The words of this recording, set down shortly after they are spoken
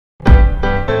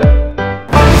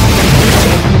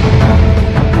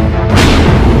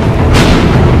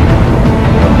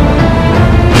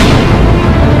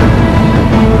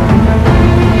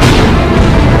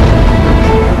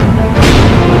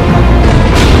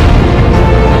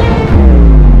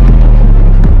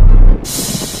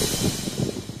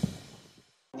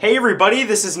everybody,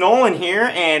 this is Nolan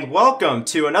here, and welcome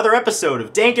to another episode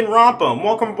of Danganronpa.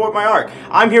 Welcome aboard my arc.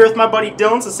 I'm here with my buddy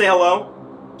Dylan, so say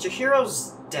hello.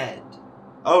 Chihiro's dead.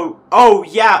 Oh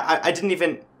yeah, I didn't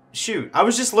even... Shoot, I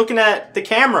was just looking at the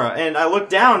camera, and I looked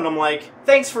down, and I'm like,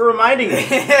 thanks for reminding me.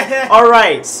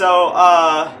 Alright, so,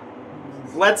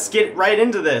 let's get right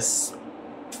into this.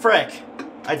 Frick.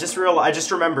 I just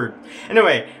remembered.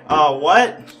 Anyway,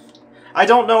 what? I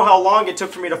don't know how long it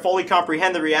took for me to fully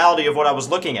comprehend the reality of what I was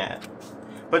looking at.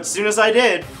 But as soon as I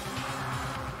did...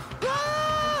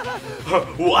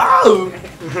 Wow!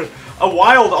 A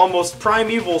wild, almost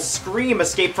primeval scream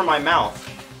escaped from my mouth.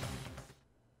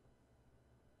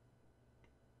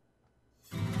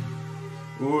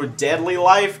 Ooh, deadly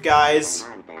life, guys.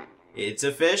 It's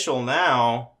official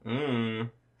now.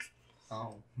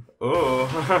 Oh. Ooh.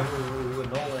 Ooh,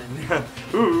 Nolan.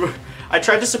 Ooh. I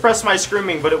tried to suppress my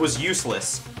screaming, but it was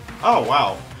useless. Oh,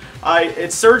 wow.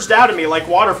 It surged out of me like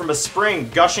water from a spring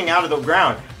gushing out of the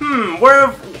ground.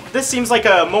 This seems like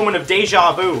a moment of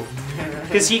deja vu.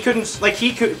 Because he couldn't, like,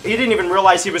 he didn't even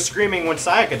realize he was screaming when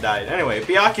Sayaka died. Anyway,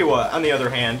 Byakuya, on the other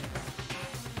hand.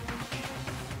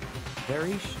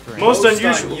 Very strange. Most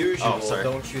unusual. Oh, sorry.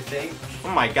 Don't you think?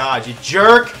 Oh my god, you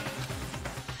jerk!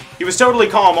 He was totally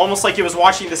calm, almost like he was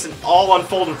watching this all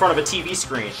unfold in front of a TV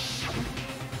screen.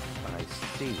 I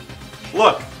see.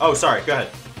 Look! Oh, sorry, go ahead.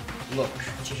 Look,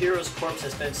 Chihiro's corpse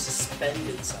has been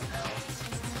suspended somehow.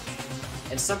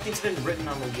 And something's been written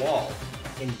on the wall.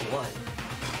 In blood.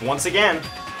 Once again.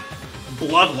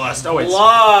 Bloodlust. Oh, it's...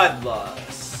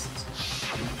 Bloodlust.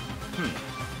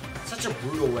 Such a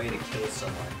brutal way to kill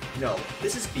someone. No,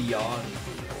 this is beyond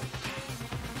brutal.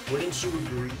 Wouldn't you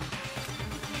agree?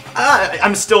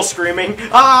 I'm still screaming.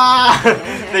 Ah!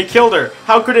 They killed her.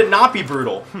 How could it not be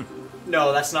brutal?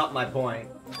 No, that's not my point.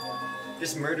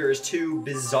 This murder is too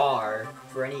bizarre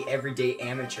for any everyday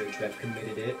amateur to have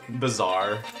committed it.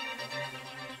 Bizarre.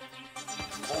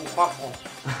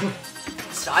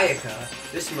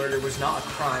 Sayaka, this murder was not a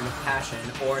crime of passion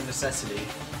or necessity.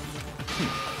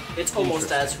 It's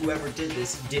almost as whoever did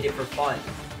this did it for fun.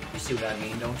 You see what I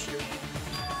mean, don't you?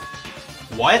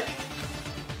 What?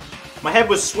 My head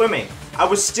was swimming. I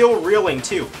was still reeling,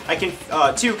 too.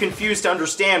 Too confused to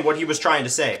understand what he was trying to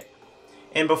say.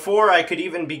 And before I could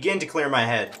even begin to clear my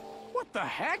head. What the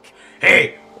heck?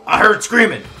 Hey, I heard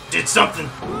screaming. Did something.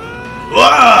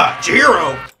 Ah,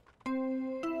 Chihiro!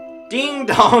 Ding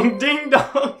dong, ding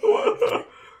dong.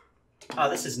 Oh,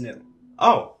 this is new.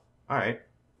 Oh, alright.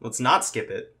 Let's not skip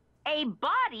it. A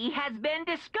body has been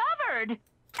discovered.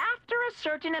 After a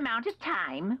certain amount of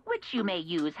time, which you may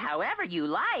use however you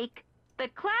like, the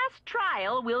class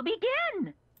trial will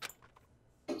begin.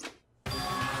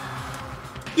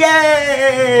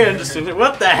 Yay!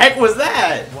 What the heck was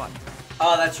that? What?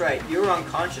 Oh, that's right. You were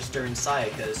unconscious during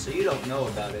Sayaka's, so you don't know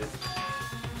about it.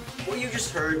 What you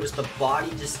just heard was the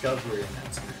body discovery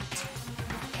announcement.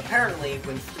 Apparently,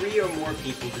 when 3 or more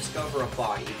people discover a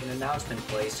body, an announcement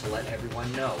plays to let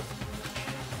everyone know.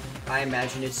 I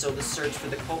imagine it's so the search for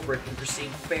the culprit can proceed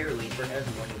fairly for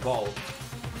everyone involved.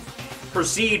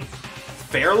 Proceed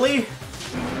fairly?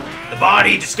 The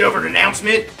body discovered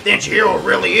announcement? Then Chihiro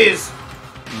really is...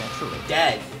 Naturally.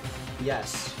 Dead.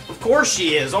 Yes. Of course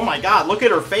she is. Oh my god, look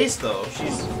at her face though.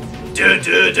 She's...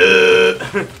 Duh.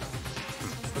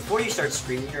 Before you start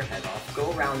screaming your head off,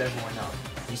 go around everyone up.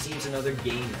 It seems another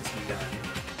game has begun.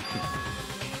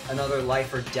 Another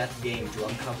life or death game to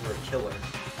uncover a killer.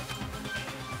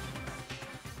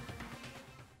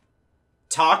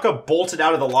 Taka bolted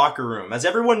out of the locker room. As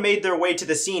everyone made their way to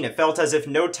the scene, it felt as if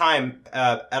no time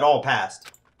at all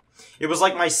passed. It was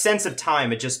like my sense of time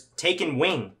had just taken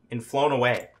wing and flown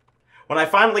away. When I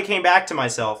finally came back to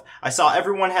myself, I saw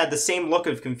everyone had the same look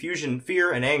of confusion,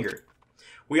 fear, and anger.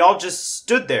 We all just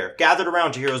stood there, gathered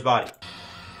around Chihiro's body.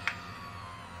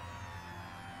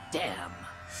 Damn.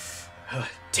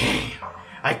 Damn.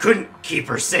 I couldn't keep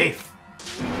her safe.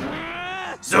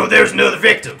 So there's another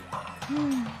victim.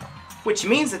 Which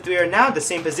means that we are now in the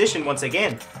same position once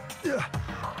again.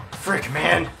 Frick,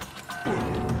 man.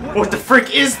 What the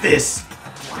frick is this?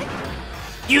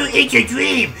 It's a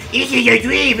dream! It's a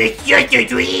dream! It's just a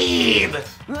dream!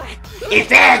 In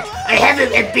fact, I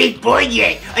haven't been born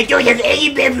yet. I don't have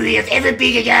any memory of ever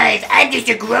being alive. I'm just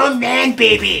a grown man,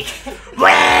 baby.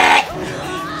 What?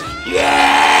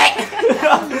 Yeah!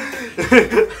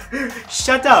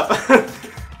 Shut up.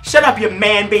 Shut up, you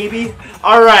man, baby.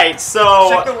 Alright, so...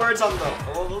 Check the words on the...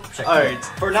 Alright.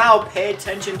 For now, pay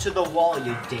attention to the wall,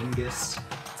 you dingus.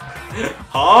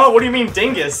 Huh? What do you mean,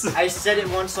 dingus? I said it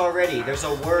once already. There's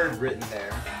a word written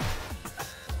there.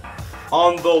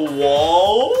 On the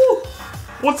wall?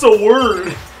 What's a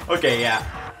word? Okay, yeah.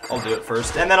 I'll do it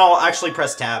first, and then I'll actually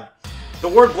press tab. The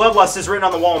word bloodlust is written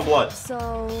on the wall in blood.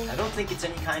 So... I don't think it's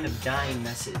any kind of dying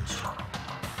message.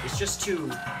 It's just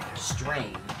too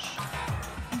strange.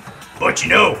 But you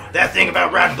know, that thing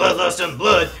about writing bloodlust on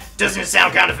blood, doesn't it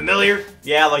sound kind of familiar?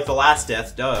 Yeah, like the last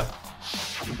death, duh.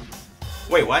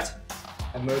 Wait, what?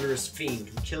 A murderous fiend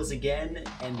who kills again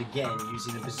and again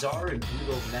using a bizarre and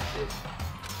brutal method.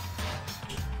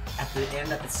 At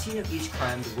the scene of each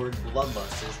crime, the word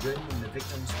bloodlust is written in the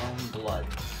victim's own blood.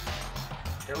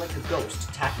 They're like a ghost,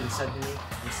 attacking suddenly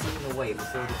and slipping away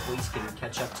before the police can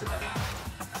catch up to them.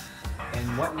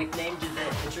 And what nickname did the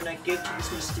internet give to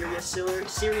this mysterious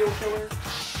serial killer?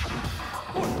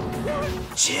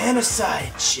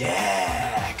 Genocide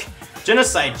Jack.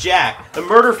 Genocide Jack, the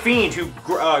murder fiend who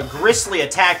grisly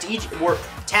attacks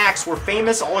were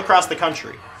famous all across the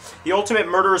country. The ultimate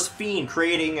murderous fiend,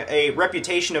 creating a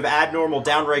reputation of abnormal,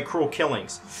 downright cruel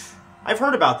killings. I've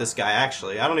heard about this guy,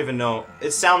 actually. I don't even know.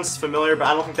 It sounds familiar, but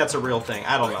I don't think that's a real thing.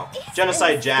 I don't know.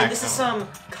 Genocide Jack. And this is some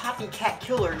copycat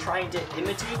killer trying to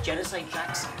imitate Genocide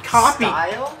Jack's Copy?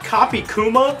 style? Copy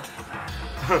Kuma?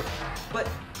 But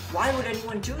why would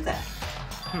anyone do that?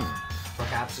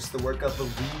 Perhaps it's the work of the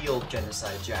real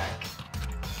Genocide Jack.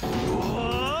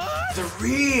 The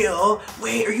real?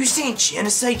 Wait, are you saying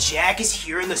Genocide Jack is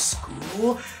here in the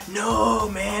school? No,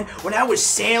 man. When I was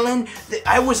sailing,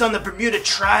 I was on the Bermuda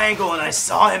Triangle and I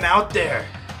saw him out there.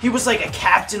 He was like a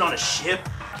captain on a ship.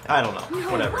 I don't know.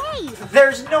 Whatever.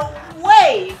 There's no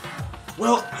way!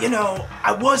 Well, you know,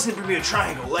 I was in the Bermuda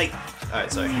Triangle, like... Alright,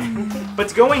 sorry.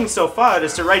 But going so far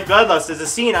as to write bloodlust as a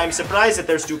scene, I'm surprised at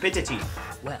their stupidity.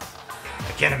 Well,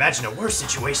 I can't imagine a worse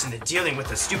situation than dealing with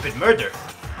a stupid murder.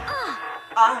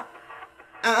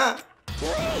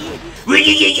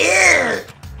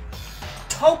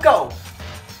 Toko!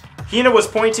 Hina was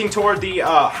pointing toward the,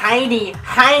 Heine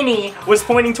was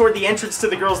pointing toward the entrance to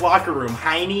the girls' locker room.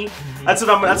 Heine? That's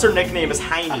her nickname is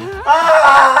Heine.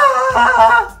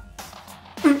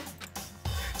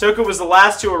 Toko was the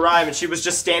last to arrive and she was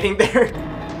just standing there.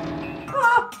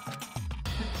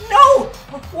 No!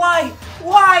 Why?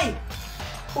 Why?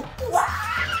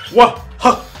 Wha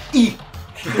ha e.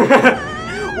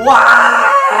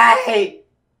 Why?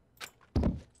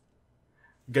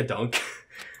 Gadunk.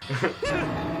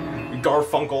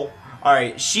 Garfunkel.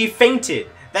 Alright, she fainted.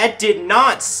 That did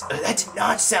not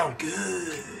sound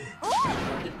good.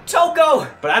 Toko!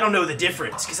 But I don't know the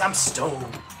difference, because I'm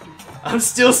stoned. I'm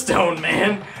still stoned,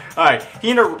 man. Alright,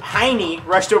 Heine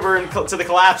rushed over to the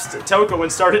collapsed Toko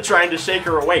and started trying to shake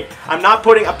her awake. I'm not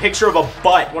putting a picture of a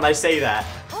butt when I say that.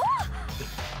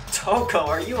 Toko,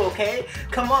 are you okay?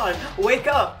 Come on, wake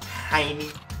up!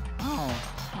 Heine.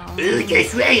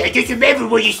 That's right, I just remembered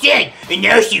what you said. And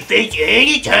now she faints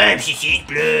anytime she sees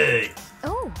blood.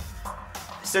 Oh.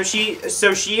 So she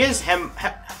is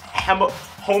homophobic?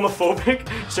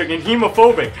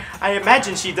 Hemophobic. I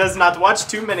imagine she does not watch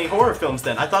too many horror films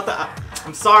then. I thought that...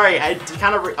 I'm sorry, I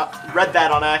kind of read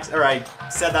that on accident, or I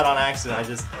said that on accident, I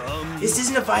just... This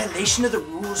isn't a violation of the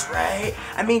rules, right?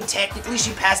 I mean, technically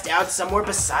she passed out somewhere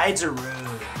besides her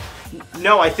room.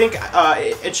 No, I think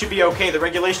it should be okay. The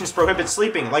regulations prohibit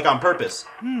sleeping, like on purpose.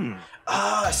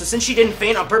 So since she didn't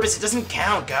faint on purpose, it doesn't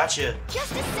count. Gotcha.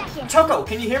 Just a second. Toko,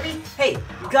 can you hear me? Hey,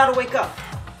 you gotta wake up.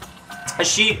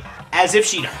 As if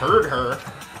she'd heard her.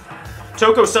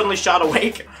 Toko suddenly shot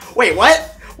awake. Wait,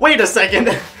 what? Wait a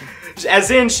second.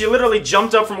 As in, she literally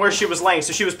jumped up from where she was laying,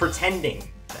 so she was pretending.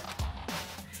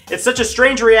 It's such a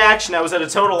strange reaction, I was at a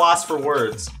total loss for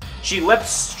words. She leapt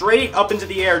straight up into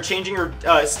the air, changing her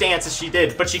stance as she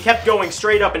did, but she kept going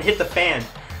straight up and hit the fan.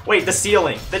 Wait, the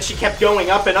ceiling. Then she kept going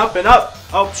up and up and up.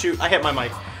 Oh, shoot, I hit my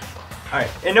mic. Alright,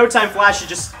 in no time flash, she's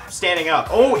just standing up.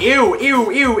 Oh, ew,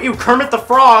 ew, ew, ew, Kermit the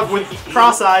Frog with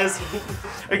cross eyes.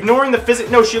 Ignoring the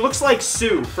no, she looks like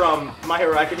Sue from My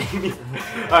Hero Academia.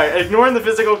 Alright, ignoring the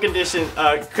physical condition,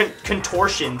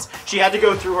 contortions she had to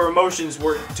go through, her emotions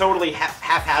were totally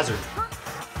haphazard.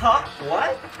 Huh?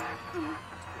 What?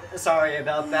 Sorry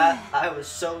about that. I was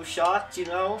so shocked, you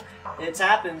know? It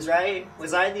happens, right?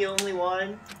 Was I the only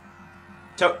one?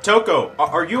 Toko,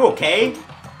 are you okay?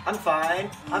 I'm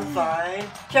fine. I'm fine.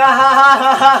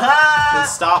 Then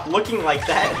stop looking like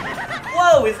that.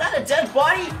 Whoa, is that a dead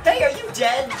body? Hey, are you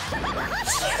dead?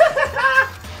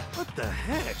 what the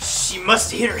heck? She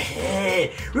must have hit her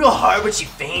head real hard when she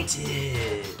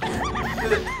fainted.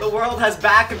 The world has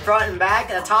back and front and back,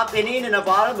 and a top inning and a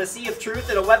bottom, a sea of truth,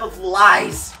 and a web of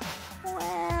lies.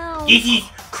 Well... This is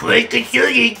quite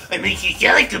concerning. I mean, she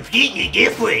sounds completely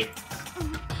different.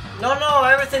 No,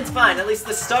 everything's fine. At least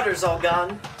the stutter's all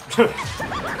gone.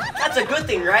 That's a good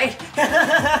thing, right?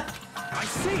 I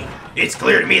see. It's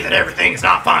clear to me that everything's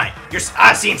not fine. Your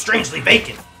eyes seem strangely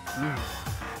vacant.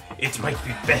 It might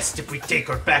be best if we take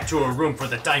her back to her room for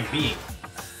the time being.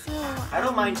 I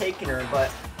don't mind taking her,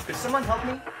 but could someone help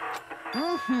me?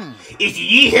 If you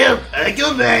need help, I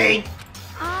don't mind.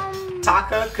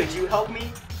 Taka, could you help me?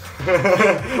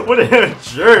 What a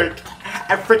jerk.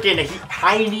 A freaking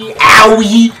tiny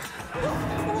Owie!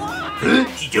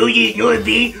 She told you to ignore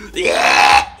me.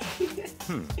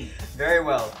 Very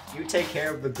well. You take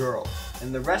care of the girl,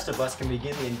 and the rest of us can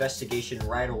begin the investigation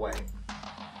right away.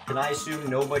 Can I assume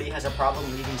nobody has a problem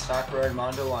leaving Sakura and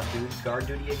Mondo on guard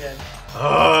duty again?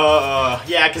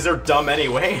 Yeah, because they're dumb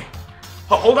anyway.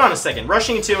 Hold on a second.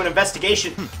 Rushing into an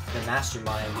investigation. The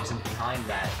mastermind isn't behind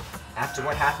that. After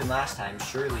what happened last time,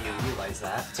 surely you realize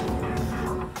that.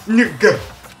 Nigga.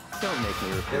 Don't make me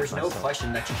repeat There's no myself.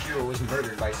 question that Chihiro was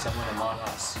murdered by someone among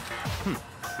us.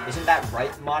 Isn't that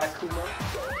right, Monokuma?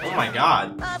 Oh my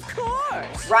god. Of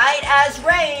course. Right as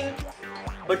rain!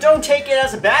 But don't take it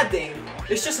as a bad thing.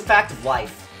 It's just a fact of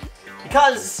life.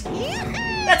 Because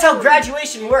that's how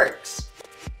graduation works.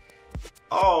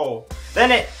 Oh.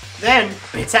 Then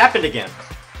it's happened again.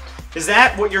 Is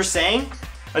that what you're saying?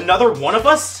 Another one of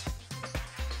us?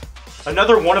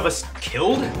 Another one of us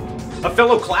killed? A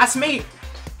fellow classmate?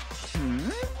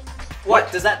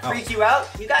 What, does that freak you out?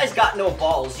 You guys got no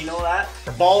balls, you know that?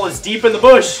 The ball is deep in the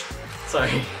bush. Sorry.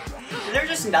 Is there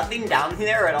just nothing down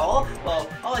there at all? Well,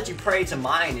 I'll let you pray to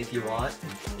mine if you want.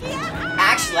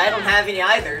 Actually, I don't have any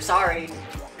either, sorry.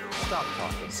 Stop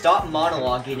talking. Stop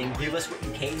monologuing and give us what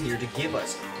you came here to give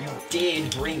us. You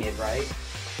did bring it, right?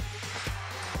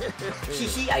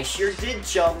 Hehe, I sure did,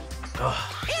 chum.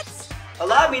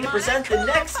 Allow me to present the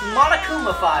next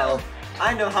Monokuma file.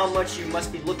 I know how much you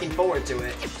must be looking forward to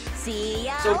it. See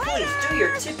ya So please, do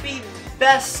your tippy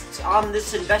best on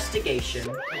this investigation.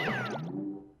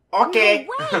 Okay.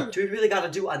 Do we really gotta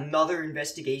do another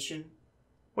investigation?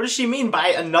 What does she mean by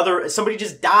another? Somebody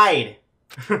just died.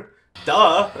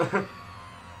 Duh.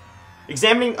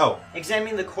 Examining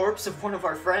Examining the corpse of one of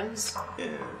our friends?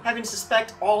 Having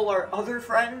suspect all our other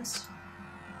friends?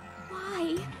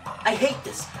 Why? I hate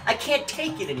this. I can't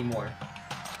take it anymore.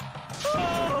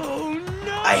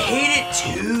 I hate it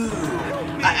too.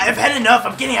 I've had enough.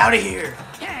 I'm getting out of here.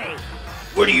 Hey!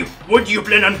 Where do you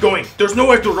plan on going? There's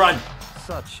nowhere to run.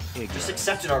 Such ignorance. Just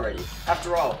accept it already.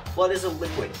 After all, blood is a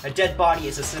liquid. A dead body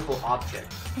is a simple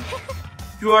object.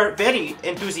 You are very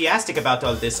enthusiastic about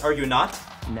all this, are you not?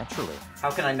 Naturally.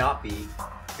 How can I not be?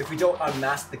 If we don't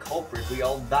unmask the culprit, we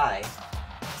all die.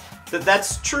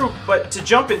 That's true, but to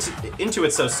jump into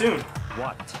it so soon.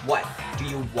 What? What? Do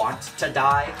you want to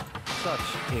die? Such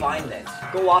ignorance. Fine then.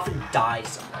 Go off and die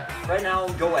somewhere. Right now,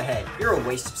 go ahead. You're a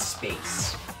waste of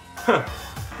space.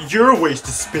 You're a waste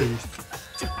of space.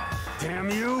 Damn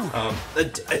you! A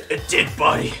dead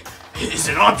body is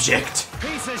an object.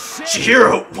 Piece of shit!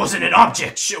 Chihiro wasn't an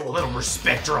object. Show a little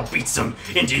respect or I'll beat some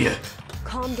into you.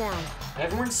 Calm down.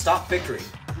 Everyone stop bickering.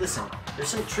 Listen, there's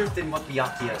some truth in what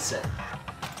Byakuya said.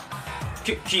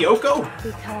 Kyoko?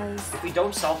 Because If we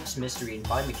don't solve this mystery and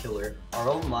find the killer, our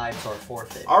own lives are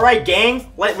forfeit. Alright,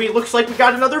 gang. Looks like we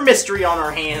got another mystery on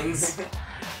our hands.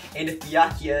 And if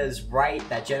Byakuya is right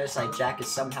that Genocide Jack is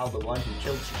somehow the one who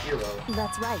killed Chihiro,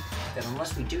 that's right. then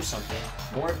unless we do something,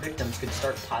 more victims could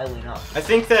start piling up. I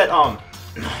think that, oh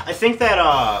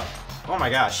my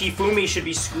gosh, Hifumi should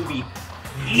be Scooby.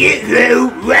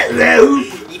 Hello.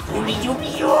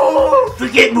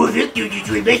 Forget more victims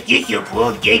to investigate your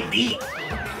poor dead meat.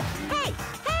 Hey!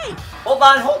 Hey! Hold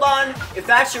on! If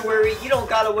that's your worry, you don't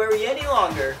gotta worry any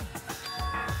longer.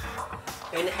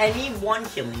 In any one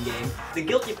killing game, the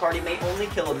guilty party may only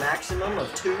kill a maximum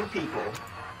of 2 people.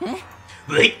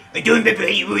 What? I don't remember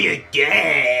any rule of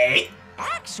that.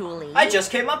 Actually, I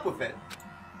just came up with it.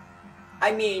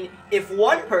 I mean, if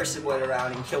one person went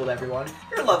around and killed everyone,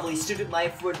 your lovely student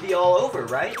life would be all over,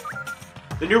 right?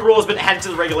 The new rule has been added to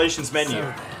the regulations menu.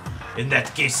 In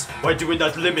that case, why do we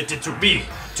not limit it to me?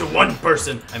 To one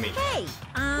person? I mean, hey!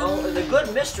 Well, in the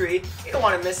good mystery, you don't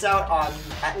want to miss out on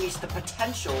at least the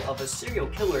potential of a serial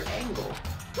killer angle.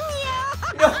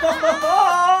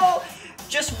 No!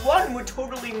 Just one would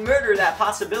totally murder that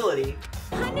possibility.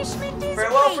 Punishment is Very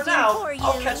well for waiting now. for you.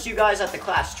 I'll catch you guys at the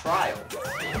class trial.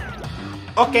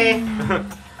 okay.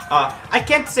 I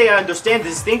can't say I understand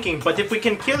his thinking, but if we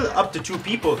can kill up to 2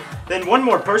 people, then one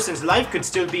more person's life could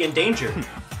still be in danger.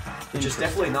 Which is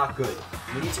definitely not good.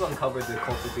 We need to uncover the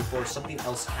culprit before something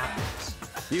else happens.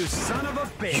 You son of a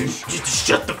You bitch! just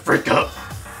shut the frick up.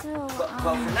 So,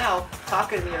 Well, for now,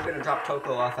 Taka and me are gonna drop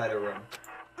Toko off at her room.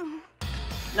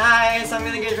 Nice, I'm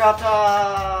gonna get dropped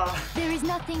off. there is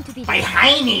Nothing to be My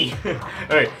hiney!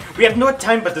 Alright, we have no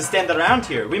time but to stand around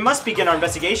here. We must begin our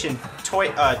investigation,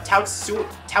 Tout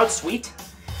Sweet.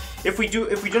 If we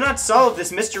do not solve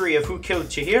this mystery of who killed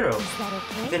Chihiro, Is that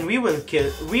okay? then we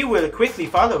will quickly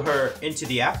follow her into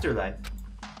the afterlife.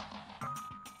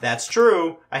 That's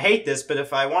true. I hate this, but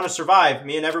if I want to survive,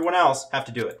 me and everyone else have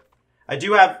to do it. I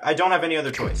don't have any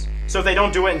other choice. So if they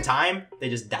don't do it in time, they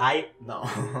just die?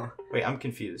 No. Wait, I'm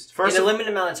confused. In a limited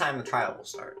amount of time, the trial will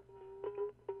start.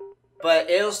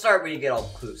 But it'll start when you get all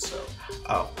the clues, so...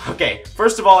 Oh, okay.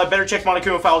 First of all, I better check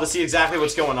Monokuma file to see exactly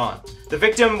what's going on. The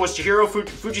victim was Chihiro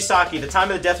Fujisaki. The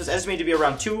time of the death was estimated to be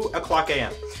around 2 o'clock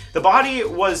a.m. The body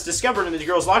was discovered in the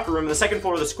girl's locker room on the second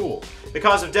floor of the school. The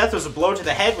cause of death was a blow to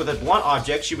the head with a blunt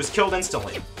object. She was killed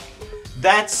instantly.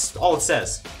 That's all it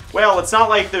says. Well, it's not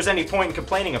like there's any point in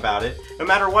complaining about it. No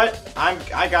matter what,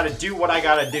 I gotta do what I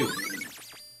gotta do.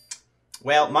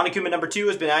 Well, Monokuma number 2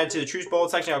 has been added to the Truth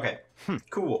Bullet section. Okay,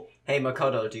 cool. Hey,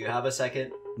 Makoto, do you have a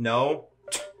second? No.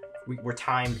 We're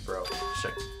timed, bro.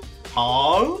 Sure.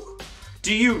 Huh?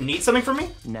 Do you need something from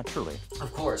me? Naturally.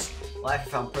 Of course. Life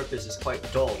without purpose is quite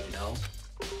dull, you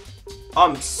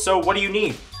know? So what do you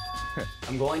need?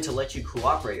 I'm going to let you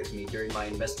cooperate with me during my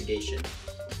investigation.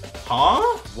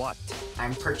 Huh? What?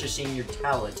 I'm purchasing your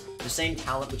talent. The same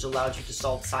talent which allowed you to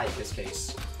solve Sayaka's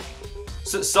case.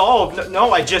 Solve?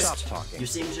 No, I just... Stop talking. You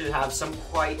seem to have some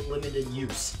quite limited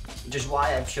use, which is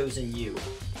why I've chosen you.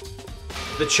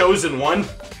 The chosen one?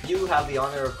 You have the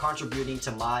honor of contributing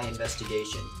to my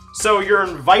investigation. So you're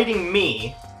inviting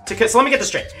me to... So let me get this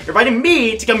straight. You're inviting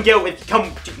me to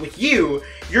come with you.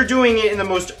 You're doing it in the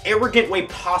most arrogant way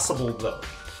possible, though.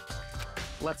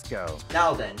 Let's go.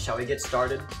 Now then, shall we get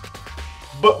started?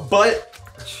 But...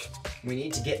 We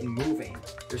need to get moving.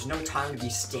 There's no time to be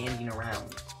standing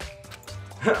around.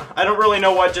 I don't really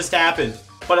know what just happened,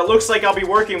 but it looks like I'll be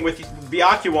working with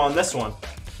Byakuya on this one.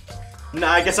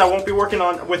 Nah, I guess I won't be working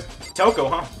with Toko,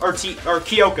 huh? Or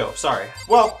Kyoko, sorry.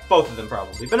 Well, both of them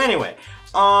probably. But anyway,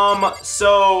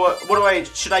 so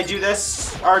should I do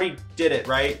this? I already did it,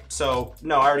 right? So,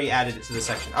 no, I already added it to the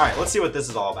section. Alright, let's see what this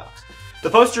is all about.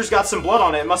 The poster's got some blood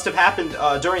on it. It must have happened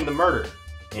during the murder.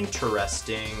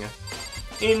 Interesting.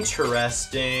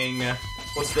 Interesting.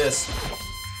 What's this?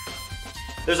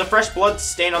 There's a fresh blood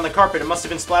stain on the carpet. It must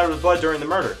have been splattered with blood during the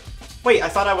murder. Wait, I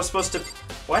thought I was supposed to...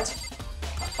 What?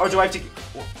 Or do I have to...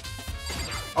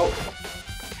 Oh.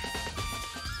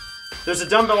 There's a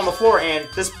dumbbell on the floor, and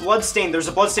this blood stain... There's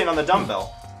a blood stain on the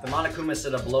dumbbell. The Monokuma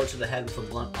said a blow to the head with a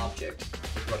blunt object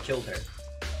is what killed her.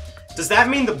 Does that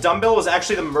mean the dumbbell was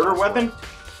actually the murder weapon?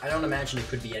 I don't imagine it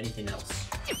could be anything else.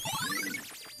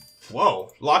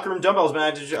 Whoa. Locker room dumbbell's been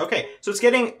added to... Okay, so it's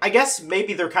getting... I guess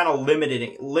maybe they're kind of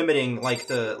limiting, like,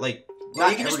 the... Like, well,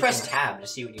 you can just press tab to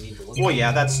see what you need to look at. Well,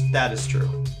 yeah, that is true.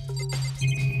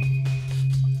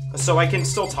 So I can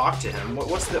still talk to him.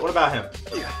 What about him?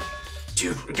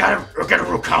 Dude, I got a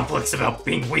real complex about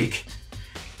being weak.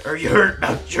 Or you heard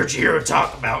about Chihiro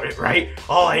talk about it, right?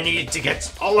 All I need to get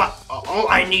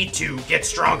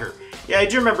stronger. Yeah, I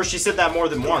do remember she said that more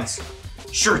than once.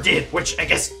 Sure did, which I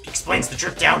guess explains the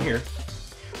trip down here.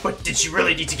 But did she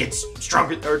really need to get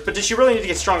stronger? But did she really need to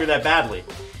get stronger that badly?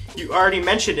 You already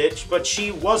mentioned it, but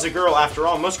she was a girl after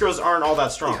all. Most girls aren't all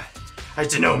that strong. I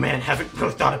don't know, man. Haven't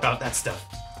really thought about that stuff.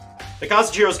 The cause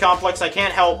of Chihiro's complex, I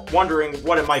can't help wondering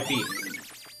what it might be.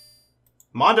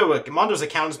 Mondo's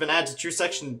account has been added to True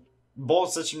Section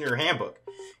Bullet section in your handbook.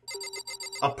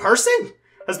 A person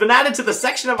has been added to the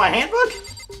section of my handbook?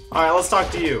 Alright, let's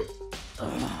talk to you.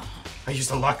 I use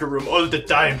the locker room all the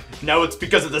time. Now it's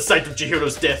because of the sight of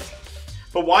Chihiro's death.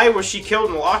 But why was she killed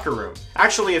in the locker room?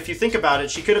 Actually, if you think about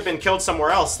it, she could have been killed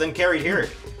somewhere else, then carried here.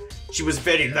 She was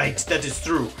very light, that is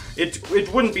true. It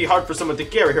wouldn't be hard for someone to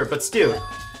carry her, but still.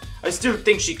 I still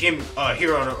think she came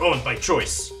here on her own by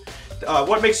choice.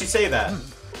 What makes you say that?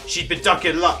 She'd been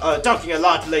talking a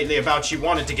lot lately about she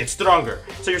wanted to get stronger.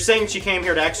 So you're saying she came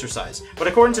here to exercise. But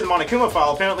according to the Monokuma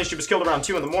file, apparently she was killed around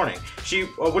 2 in the morning.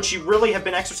 Would she really have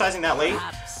been exercising that late?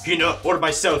 Hina or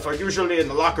myself are usually in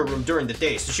the locker room during the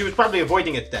day, So she was probably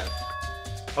avoiding it then.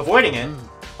 Avoiding it?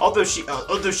 Although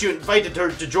she invited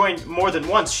her to join more than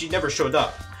once, she never showed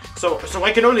up. So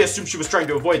I can only assume she was trying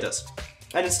to avoid us.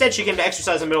 And instead she came to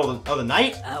exercise in the middle of the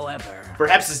night? However...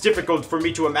 Perhaps it's difficult for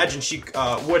me to imagine she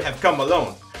would have come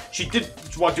alone. She did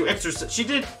want to exercise. She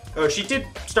did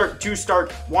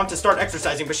want to start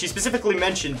exercising, but she specifically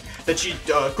mentioned that she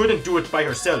couldn't do it by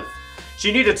herself.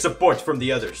 She needed support from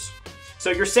the others. So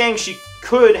you're saying she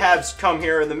could have come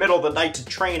here in the middle of the night to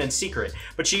train in secret,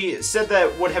 but she said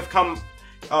that would have come.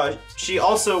 She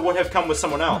also would have come with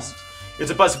someone else.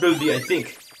 It's a possibility, I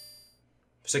think.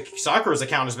 So Sakura's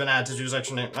account has been added to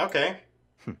section 8. Okay.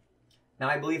 Now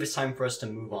I believe it's time for us to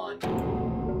move on.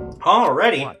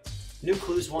 Already. What? New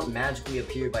clues won't magically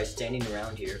appear by standing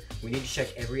around here. We need to check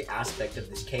every aspect of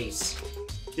this case.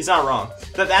 He's not wrong.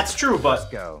 That's true, Let's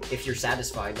but go. If you're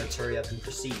satisfied, let's hurry up and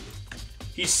proceed.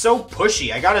 he's so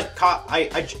pushy. I got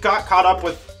caught up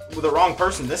with the wrong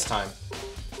person this time.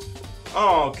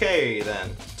 Okay,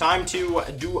 then. Time to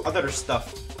do other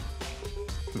stuff.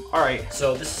 Alright.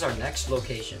 So this is our next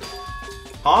location.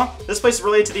 Huh? This place is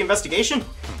related to the investigation?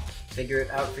 Figure it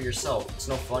out for yourself. It's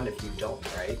no fun if you don't,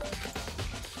 right?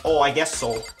 Oh, I guess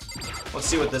so. Let's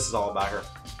see what this is all about here.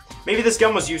 Maybe this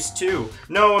gun was used too.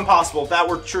 No, impossible. If that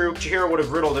were true, Chihiro would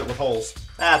have riddled it with holes.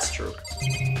 That's true.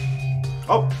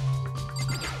 Oh.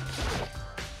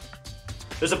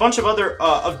 There's a bunch of other,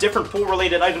 of different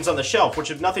pool-related items on the shelf, which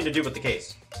have nothing to do with the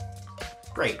case.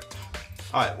 Great.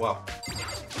 Alright, well.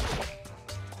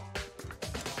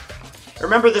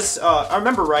 Remember this, I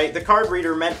remember right, the card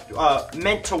reader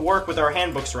meant to work with our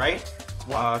handbooks, right?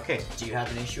 Okay. Do you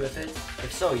have an issue with it?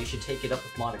 If so, you should take it up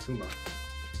with Monokuma.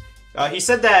 He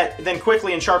said that, then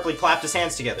quickly and sharply clapped his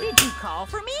hands together. Did you call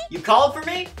for me? You called for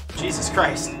me? Jesus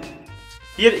Christ.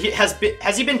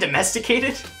 Has he been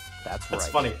domesticated? That's That's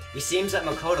right. funny. It seems that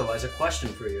Makoto has a question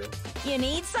for you. You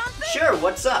need something? Sure,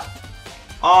 what's up?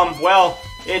 Well,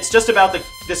 it's just about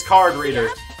this card reader.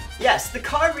 Yes, the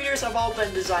card readers have all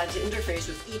been designed to interface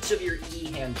with each of your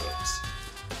e-handbooks.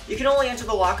 You can only enter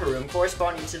the locker room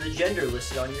corresponding to the gender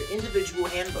listed on your individual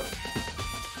handbook.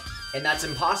 And that's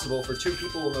impossible for two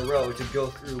people in a row to go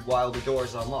through while the door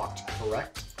is unlocked,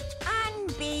 correct?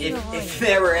 Unbelievable. If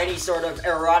there were any sort of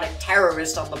erotic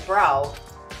terrorist on the prowl,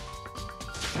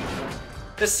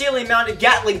 the ceiling-mounted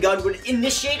Gatling gun would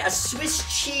initiate a Swiss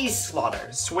cheese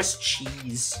slaughter. Swiss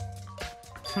cheese.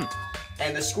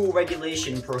 And the school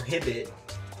regulation prohibit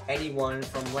anyone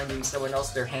from lending someone else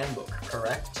their handbook,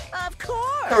 correct? Of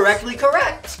course. Correctly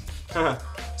correct!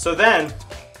 So then,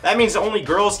 that means only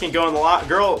girls can go in the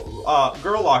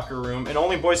girl locker room, and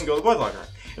only boys can go in the boys locker room.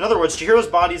 In other words, Chihiro's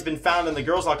body has been found in the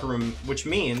girls' locker room, which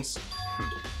means...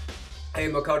 Hey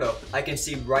Makoto, I can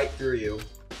see right through you.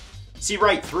 See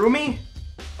right through me?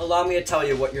 Allow me to tell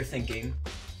you what you're thinking.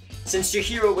 Since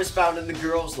Chihiro was found in the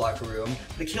girls' locker room,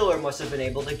 the killer must have been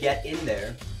able to get in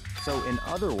there. So in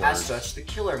other words, As such, the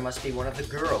killer must be one of the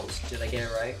girls. Did I get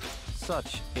it right?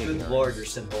 such Good ignorance. lord, you're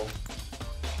simple.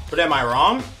 But am I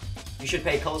wrong? You should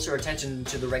pay closer attention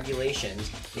to the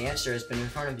regulations. The answer has been in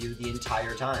front of you the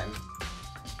entire time.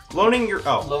 Loaning your...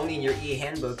 Oh. Loaning your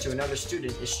e-handbook to another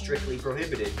student is strictly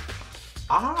prohibited.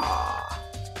 Ah.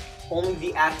 Only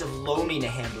the act of loaning a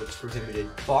handbook is prohibited.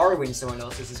 Borrowing someone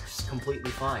else's is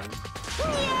completely fine.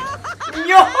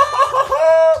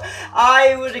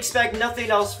 I would expect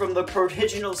nothing else from the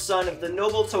prodigal son of the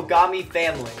noble Togami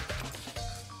family.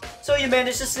 So you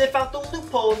managed to sniff out the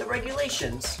loophole in the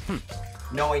regulations.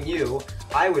 Knowing you,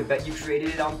 I would bet you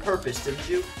created it on purpose, didn't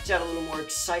you? To add a little more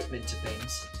excitement to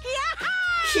things.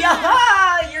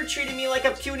 Yaha! You're treating me like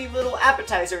a puny little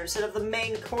appetizer instead of the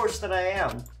main course that I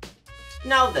am.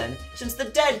 Now then, since the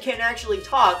dead can't actually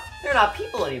talk, they're not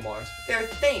people anymore. They're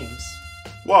things.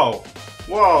 Whoa.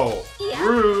 Whoa. Yeah.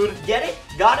 Rude. Get it?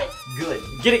 Got it? Good.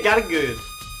 Get it, got it good.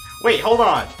 Wait, hold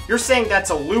on. You're saying that's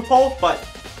a loophole, but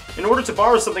in order to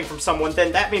borrow something from someone,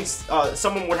 then that means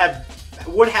someone would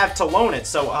have to loan it.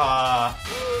 So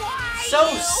So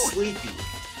sleepy.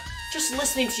 Just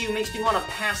listening to you makes me want to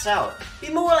pass out. Be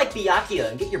more like Byakuya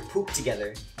and get your poop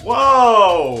together.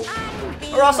 Whoa!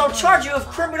 Or else I'll charge you of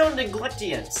criminal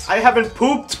negligence. I haven't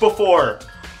pooped before.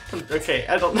 Okay,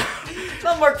 I don't know.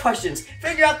 No more questions.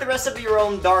 Figure out the rest of your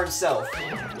own darn self.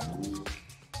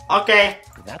 Okay,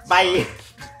 That's bye.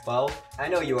 Well, I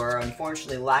know you are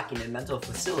unfortunately lacking in mental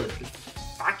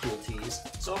faculties,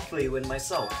 so I'll fill you in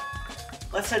myself.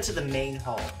 Let's head to the main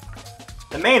hall.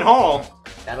 The main hall.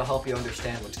 That'll help you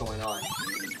understand what's going on.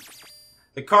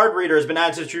 The card reader has been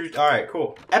added to the true. Alright,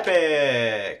 cool.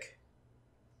 Epic!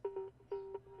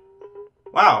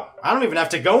 Wow, I don't even have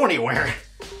to go anywhere.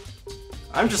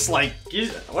 I'm just like,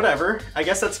 whatever. I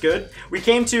guess that's good. We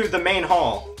came to the main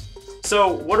hall.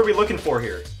 So, what are we looking for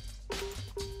here?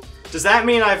 Does that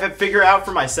mean I have to figure out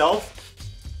for myself?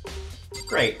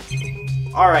 Great.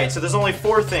 Alright, so there's only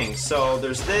 4 things. So,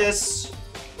 there's this.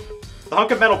 The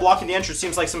hunk of metal blocking the entrance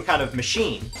seems like some kind of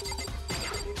machine.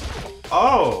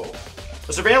 Oh.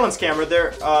 A surveillance camera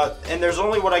there, and there's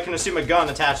only what I can assume a gun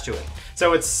attached to it.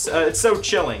 So it's so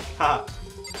chilling. Haha.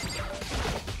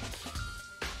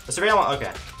 A surveillance,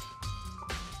 okay.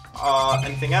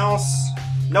 Anything else?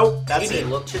 Nope, that's Maybe it.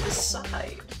 look to the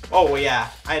side. Oh, well, yeah,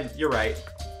 you're right.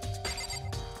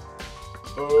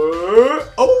 Oh,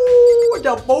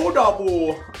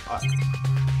 double.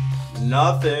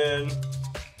 Nothing.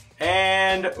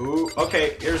 And ooh,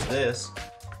 okay, here's this.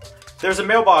 There's a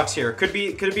mailbox here. Could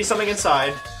it be something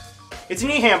inside? It's an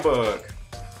e-handbook.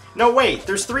 No, wait,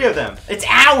 there's 3 of them. It's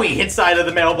Owie inside of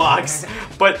the mailbox.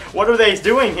 But what are they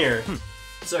doing here?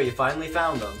 So you finally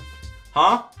found them.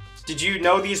 Huh? Did you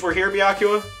know these were here,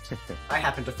 Byakuya? I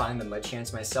happened to find them by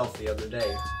chance myself the other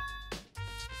day.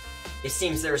 It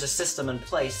seems there is a system in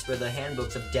place where the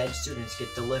handbooks of dead students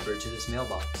get delivered to this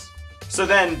mailbox. So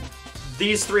then,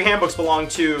 these 3 handbooks belong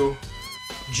to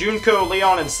Junko,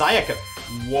 Leon, and Sayaka.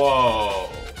 Whoa.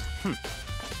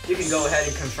 You can go ahead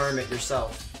and confirm it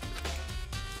yourself.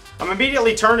 I'm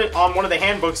immediately turning it on one of the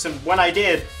handbooks, and when I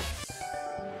did...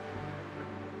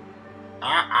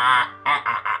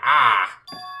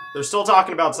 They're still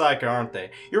talking about Sayaka, aren't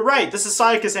they? You're right, this is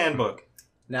Sayaka's handbook.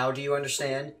 Now do you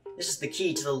understand? This is the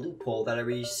key to the loophole that I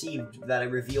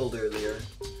revealed earlier.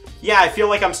 Yeah, I feel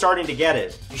like I'm starting to get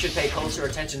it. You should pay closer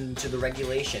attention to the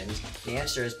regulations. The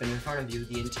answer has been in front of you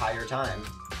the entire time.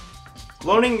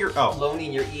 Loaning your... oh.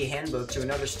 Loaning your e-handbook to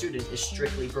another student is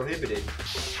strictly prohibited.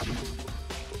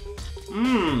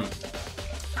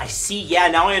 I see, yeah,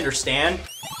 now I understand.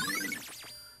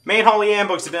 Main hall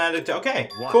e-handbooks have been added to... okay,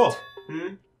 cool.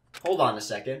 Hold on a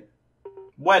second.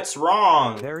 What's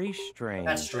wrong? Very strange.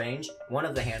 That's strange. One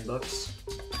of the handbooks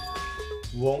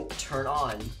won't turn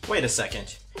on. Wait a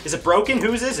second. Is it broken?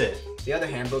 Whose is it? The other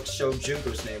handbook showed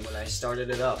Junko's name when I started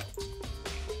it up.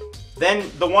 Then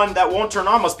the one that won't turn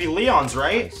on must be Leon's, I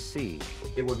right? see.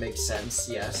 It would make sense,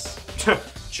 yes.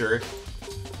 Sure.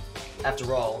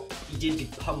 After all, he did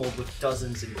get pummeled with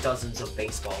dozens and dozens of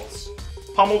baseballs.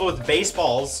 Pummeled with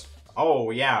baseballs?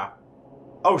 Oh, yeah.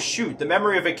 Oh shoot, the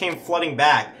memory of it came flooding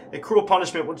back. A cruel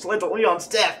punishment which led to Leon's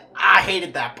death. I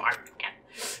hated that part.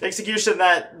 Execution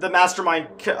that the mastermind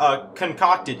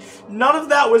concocted. None of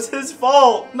that was his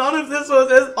fault. None of this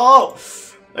was his fault.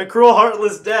 A cruel,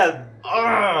 heartless death.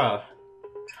 Ugh.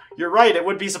 You're right, it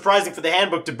would be surprising for the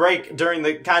handbook to break during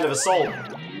the kind of assault.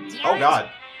 Oh god.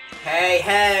 Hey,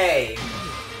 hey!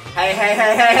 Hey, hey,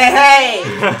 hey, hey, hey,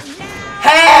 hey!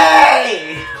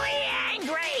 Hey!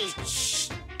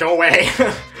 Go away.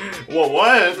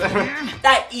 What?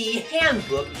 That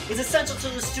e-handbook is essential to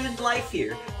the student life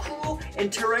here. Cruel,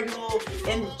 integral,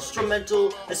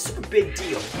 instrumental, a super big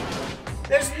deal.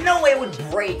 There's no way it would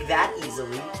break that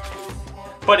easily.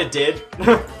 But it did.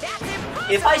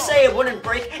 If I say it wouldn't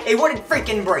break, it wouldn't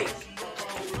freaking break.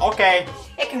 Okay.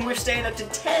 It can withstand up to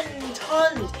 10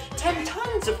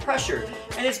 tons of pressure,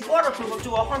 and it's waterproof up to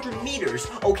 100 meters,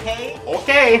 okay?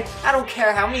 Okay. I don't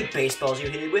care how many baseballs you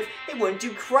hit it with, it wouldn't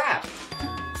do crap.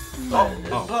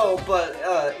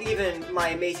 But even my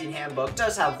amazing handbook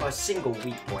does have a single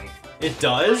weak point. It I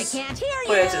does? can't hear you.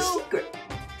 But it's a secret.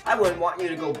 I wouldn't want you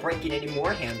to go breaking any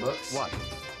more handbooks. What?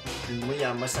 And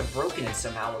Leon must have broken it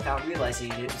somehow without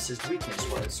realizing it's his weakness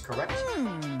was, correct?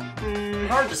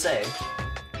 Hard to say.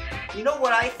 You know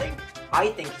what I think? I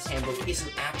think his handbook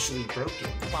isn't actually broken.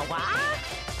 What?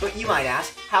 But you might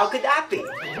ask, how could that be?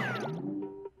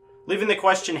 Leaving the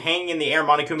question hanging in the air,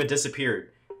 Monokuma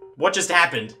disappeared. What just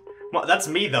happened? That's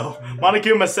me, though.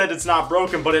 Monokuma said it's not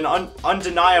broken, but an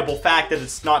undeniable fact that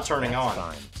it's not turning on.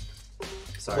 Fine.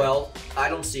 Sorry. Well, I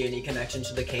don't see any connection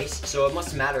to the case, so it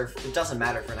must matter. It doesn't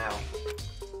matter for now.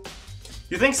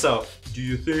 You think so? Do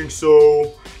you think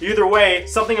so? Either way,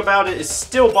 something about it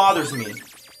still bothers me.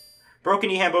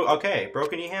 Broken e-handbook. Okay,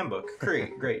 broken e-handbook.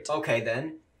 Great, great. Okay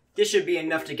then, this should be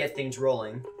enough to get things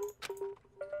rolling.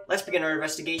 Let's begin our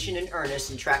investigation in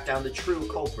earnest and track down the true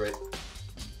culprit.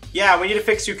 Yeah, we need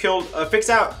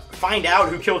to find out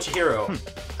who killed Chihiro.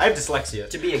 I have dyslexia.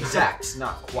 To be exact,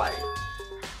 not quite.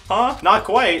 Huh? Not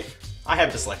quite. I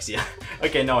have dyslexia.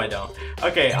 Okay, no I don't.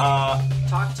 Okay,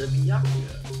 Talk to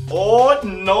Byakuya. oh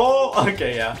no!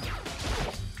 Okay, yeah.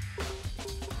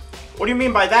 What do you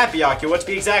mean by that, Byakuya? To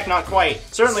be exact, not quite.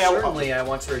 Certainly, I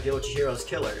want to reveal Chihiro's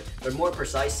killer, but more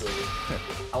precisely,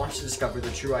 I want to discover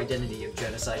the true identity of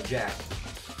Genocide Jack.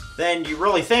 Then you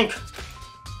really think...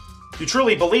 You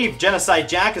truly believe Genocide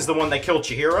Jack is the one that killed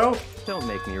Chihiro? Don't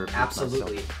make me repeat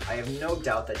Absolutely. myself. I have no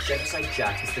doubt that Genocide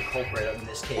Jack is the culprit in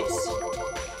this case.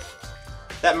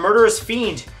 That murderous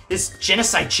fiend is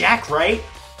Genocide Jack, right?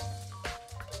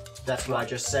 That's what I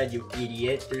just said, you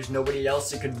idiot. There's nobody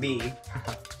else it could be.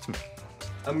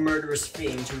 A murderous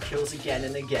fiend who kills again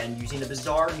and again using a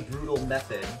bizarre and brutal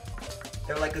method.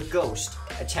 They're like a ghost,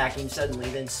 attacking suddenly,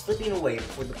 then slipping away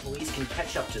before the police can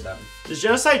catch up to them. Does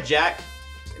Genocide Jack...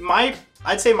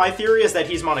 I'd say my theory is that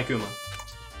he's Monokuma.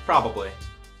 Probably.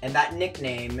 And that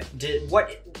nickname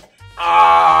what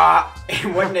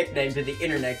nickname did the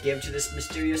internet give to this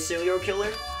mysterious serial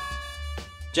killer?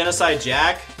 Genocide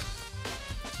Jack?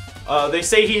 They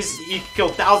say he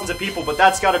killed thousands of people, but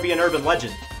that's gotta be an urban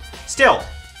legend. Still,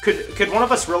 could one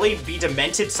of us really be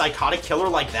demented, psychotic killer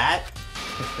like that?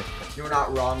 You're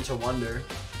not wrong to wonder.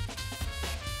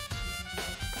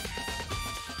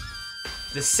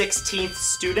 The 16th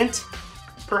student?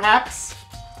 Perhaps?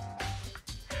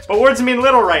 But words mean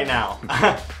little right now.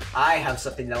 I have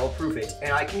something that will prove it,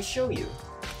 and I can show you.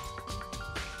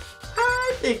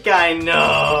 I think I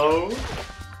know.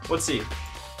 Let's see.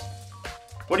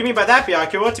 What do you mean by that,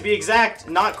 Byakuya? To be exact,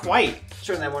 not quite.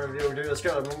 Certainly, I want to do this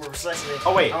girl more precisely.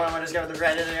 Oh, wait. I want to discover the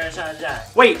red and the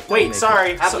Wait,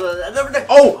 sorry. You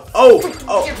Oh!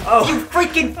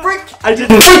 freaking frick! I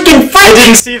didn't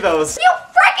see those. You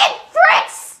freaking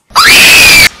fricks!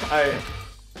 Alright.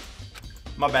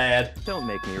 My bad. Don't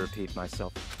make me repeat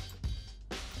myself.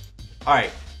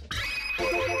 Alright.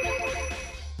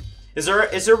 Is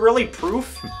there really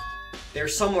proof?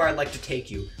 There's somewhere I'd like to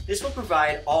take you. This will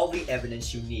provide all the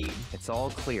evidence you need. It's all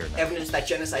clear now. Evidence that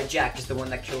Genocide Jack is the one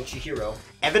that killed Chihiro.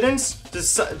 Evidence?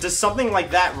 Does something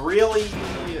like that really...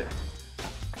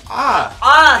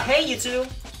 Hey you two!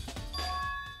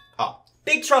 Oh.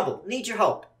 Big trouble. Need your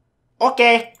help.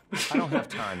 Okay. I don't have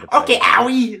time to play. Okay,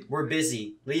 owie! We're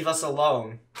busy. Leave us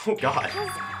alone. Oh god.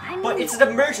 But it's an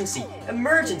emergency.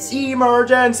 Emergency.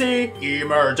 Emergency!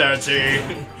 Emergency!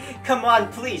 Come on,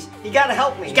 please. You gotta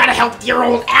help me. You gotta help your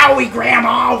old owie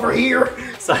grandma over here.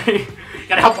 Sorry. You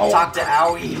gotta help old Talk to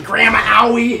Owie. Grandma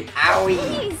Owie. Owie.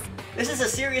 Please. This is a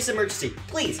serious emergency.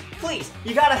 Please,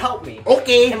 you gotta help me.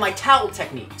 Okay. And my towel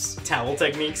techniques. Towel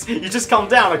techniques. You just calm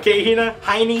down, okay, Hina?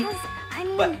 Heine?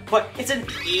 But it's an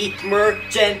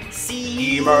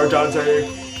emergency.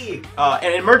 Emergency.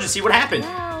 An emergency? What happened?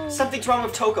 Something's wrong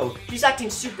with Toko. She's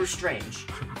acting super strange.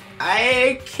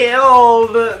 I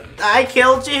killed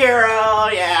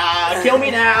Chihiro, yeah, kill me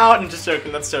now. I'm just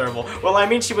joking, that's terrible. Well, I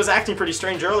mean, she was acting pretty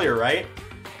strange earlier, right?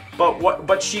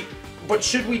 What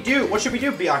should we do? What should we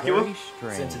do, Byakuya? Very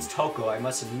strange. Since it's Toko, I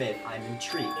must admit, I'm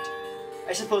intrigued.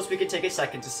 I suppose we could take a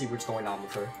second to see what's going on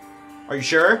with her. Are you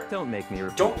sure? Don't make me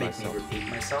repeat Don't make myself. me repeat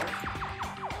myself.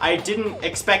 I didn't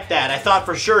expect that. I thought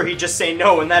for sure he'd just say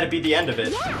no and that'd be the end of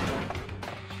it.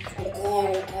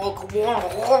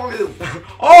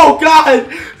 Oh god!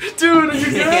 Dude, are you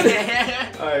good?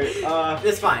 Alright,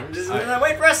 It's fine. Just Alright.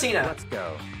 wait for us, Hina. Let's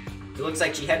go. It looks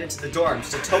like she headed to the dorms,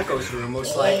 to Toko's room,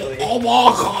 most likely. Oh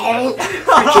my god.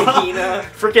 Freaking Hina.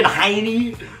 freaking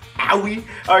Heine! Owie!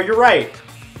 Oh, you're right.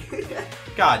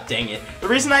 God dang it. The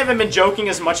reason I haven't been joking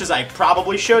as much as I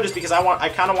probably should is because I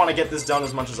kind of want to get this done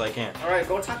as much as I can. Alright,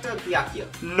 go talk to Byakuya.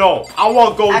 No, I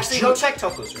want to go. Actually, go check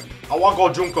Toko's room. I want to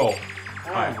go Junko.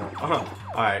 Alright.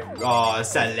 Alright. Oh,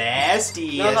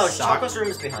 Celeste. No, Toko's room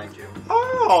is behind you.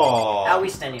 Oh.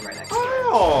 Awie's standing right next to her.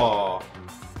 Oh.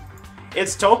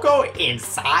 It's Toko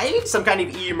inside? Some kind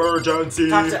of emergency.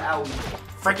 Talk to Owie.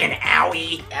 Freaking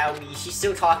Owie. Owie, she's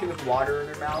still talking with water in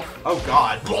her mouth. Oh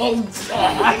god. Come on.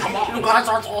 You guys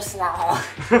are so slow.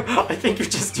 I think you're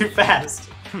just too fast.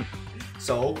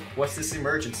 So, what's this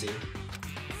emergency?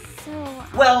 So,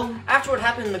 Well, after what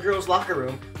happened in the girls' locker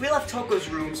room, we left Toko's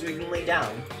room so we can lay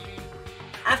down.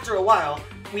 After a while,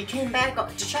 we came back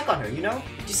to check on her, you know?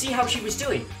 To see how she was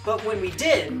doing. But when we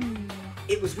did,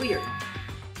 it was weird.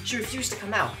 She refused to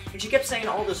come out, and she kept saying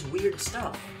all this weird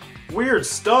stuff. Weird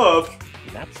stuff.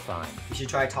 That's fine. We should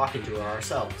try talking to her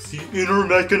ourselves. The inner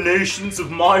machinations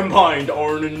of my mind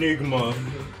are an enigma.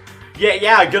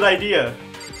 Yeah, good idea.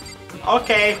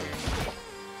 Okay.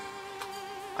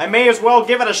 I may as well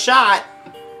give it a shot.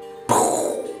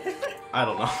 I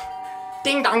don't know.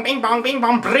 Ding dong, bing bong, bing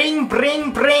bong, bring,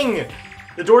 bring, bring.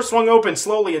 The door swung open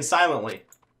slowly and silently.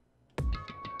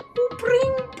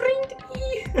 Bring,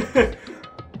 bring.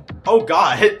 Oh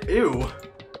god, ew.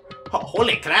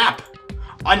 Holy crap.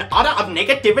 An aura of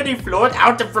negativity flowed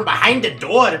out from behind the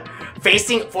door,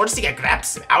 forcing a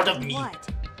grasp out of me. What?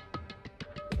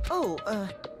 Oh,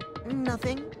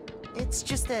 nothing. It's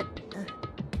just that,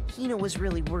 Hina was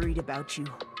really worried about you,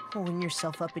 holding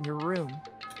yourself up in your room.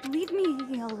 leave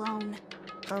me alone.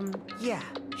 Yeah,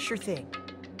 sure thing.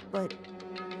 But,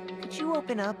 could you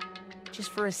open up,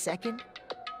 just for a second?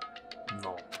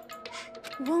 No.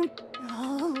 Won't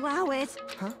allow it.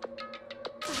 Huh?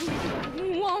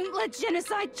 I won't let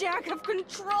Genocide Jack have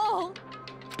control.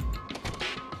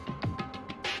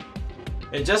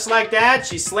 And just like that,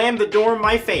 she slammed the door in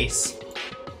my face.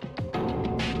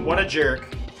 What a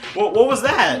jerk. What was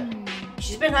that?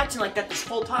 She's been acting like that this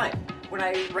whole time, when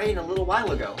I ran a little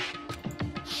while ago.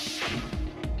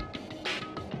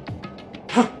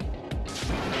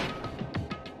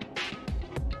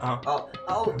 I'll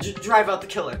drive out the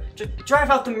killer. Drive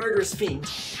out the murderous fiend.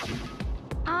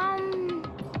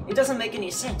 It doesn't make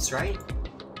any sense, right?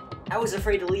 I was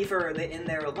afraid to leave her in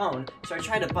there alone, so I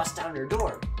tried to bust down her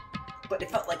door. But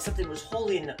it felt like something was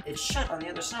holding it shut on the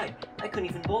other side. I couldn't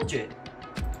even bulge it.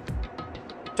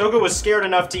 Toko was scared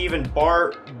enough to even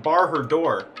bar her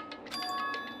door.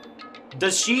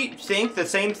 Does she think the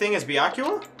same thing as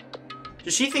Byakuya?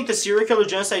 Does she think the serial killer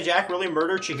Genocide Jack really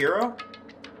murdered Chihiro?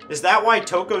 Is that why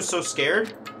Toko's so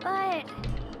scared? But...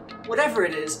 Whatever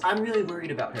it is, I'm really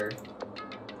worried about her.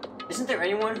 Isn't there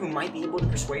anyone who might be able to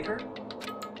persuade her?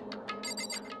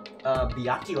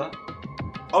 Byakuya.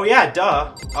 Oh yeah,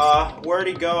 duh. Where'd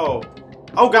he go?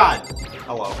 Oh god!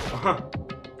 Hello.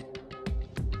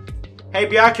 Hey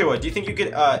Byakuya, do you think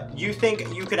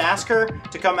you could ask her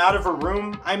to come out of her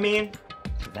room, I mean?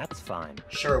 That's fine.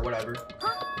 Sure, whatever.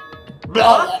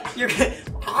 You're gonna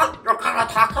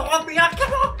talk about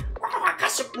Byakuya? I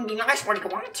guess it can be nice when you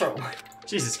want to.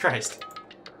 Jesus Christ.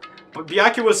 But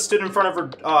Byakuya stood in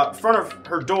front of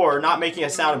her door, not making a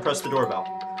sound, and pressed the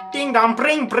doorbell. Ding dong,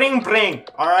 bring, bring, bring!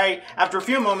 Alright, after a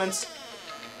few moments...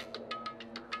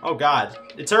 Oh god,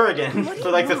 it's her again, for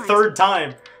like the third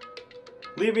time.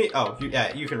 Leave me... Oh,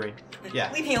 yeah, you can read. Yeah.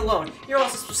 Leave me alone. You're all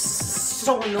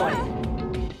so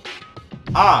annoying.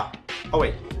 Ah. Oh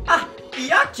wait. Ah,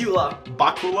 Byakuya.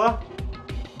 Bakula?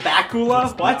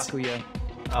 Bakula? What? Byakuya.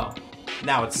 Oh.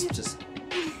 Now it's just...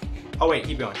 Oh wait,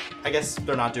 keep going. I guess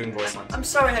they're not doing voice lines. I'm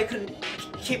sorry I couldn't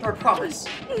keep our promise.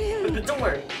 But don't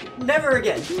worry. Never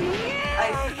again.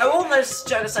 I won't let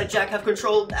Genocide Jack have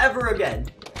control ever again.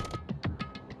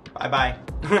 Bye-bye.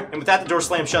 And with that, the door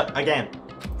slammed shut again.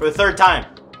 For the third time.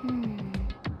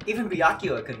 Even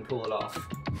Byakuya couldn't pull it off.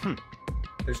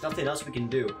 There's nothing else we can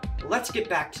do. Let's get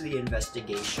back to the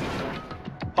investigation.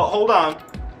 Hold on.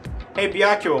 Hey,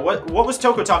 Byakuya, what was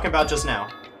Toko talking about just now?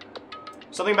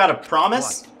 Something about a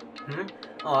promise?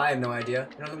 Oh, I have no idea.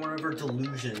 Another one of her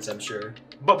delusions, I'm sure.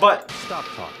 But... Stop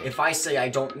talking. If I say I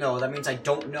don't know, that means I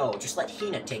don't know. Just let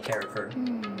Hina take care of her.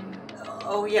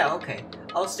 Oh yeah, okay.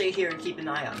 I'll stay here and keep an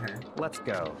eye on her. Let's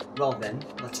go. Well then,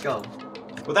 let's go.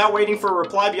 Without waiting for a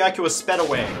reply, Byakuya sped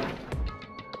away.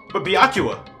 But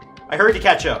Byakuya! I hurried to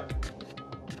catch up.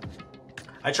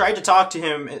 I tried to talk to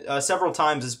him several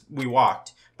times as we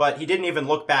walked, but he didn't even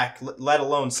look back, let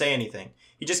alone say anything.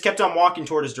 He just kept on walking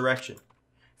toward his direction.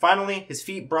 Finally, his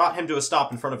feet brought him to a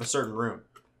stop in front of a certain room.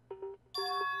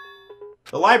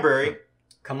 The library.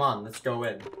 Come on, let's go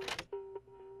in.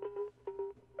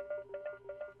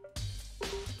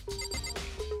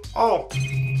 Oh.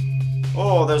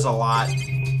 Oh, there's a lot.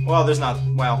 Well, there's not.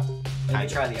 Well. Let me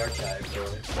try the archive door.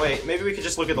 Wait, maybe we could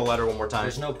just look at the letter one more time.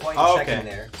 There's no point in checking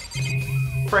there.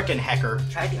 Frickin' hecker.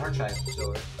 Try the archive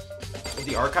door.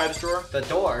 The archives drawer? The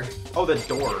door? Oh, the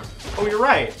door. Oh, you're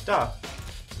right. Duh.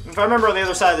 If I remember on the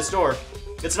other side of this door,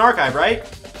 it's an archive, right?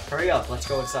 Hurry up, let's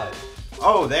go inside.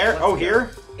 Oh, there? Oh, here?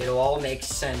 It'll all make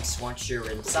sense once you're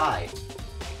inside.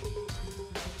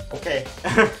 Okay.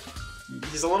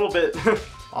 He's a little bit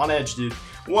on edge, dude.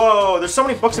 Whoa, there's so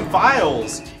many books and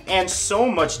files! And so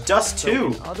much dust,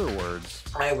 too! So in other words...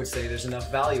 I would say there's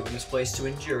enough value in this place to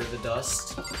endure the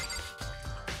dust.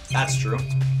 That's true.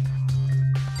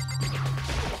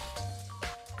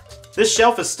 This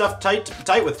shelf is stuffed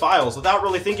tight with files. Without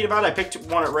really thinking about it, I picked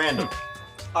one at random.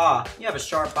 Ah, you have a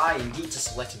sharp eye indeed to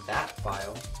select that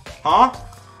file. Huh?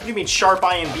 What do you mean, sharp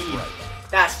eye indeed?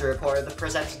 That's the report of the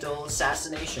presidential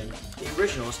assassination. The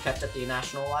original is kept at the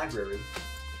National Library.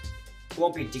 It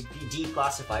won't be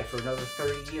declassified for another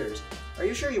 30 years. Are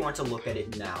you sure you want to look at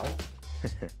it now?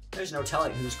 There's no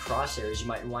telling whose crosshairs you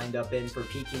might wind up in for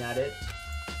peeking at it.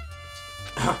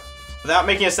 Without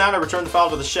making a sound, I returned the file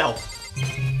to the shelf.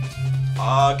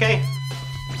 Okay.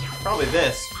 Probably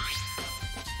this.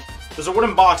 There's a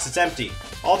wooden box, it's empty.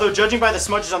 Although, judging by the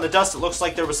smudges on the dust, it looks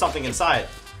like there was something inside.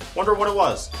 Wonder what it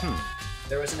was.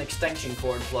 There was an extension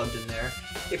cord plugged in there.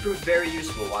 It proved very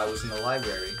useful while I was in the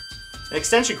library. An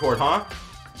extension cord, huh?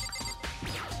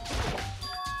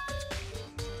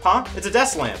 Huh? It's a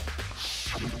desk lamp.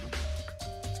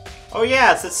 Oh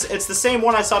yeah, it's the same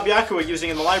one I saw Byakuya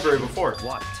using in the library before.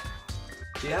 What?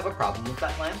 Do you have a problem with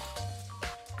that lamp?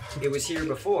 It was here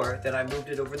before, then I moved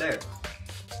it over there.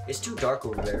 It's too dark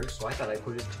over there, so I thought I'd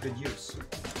put it to good use.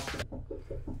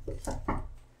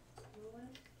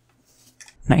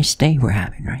 Nice day we're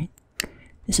having, right?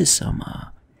 This is some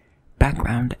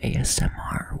background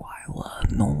ASMR while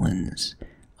Nolan's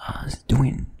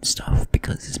doing stuff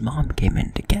because his mom came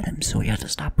in to get him, so he had to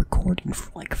stop recording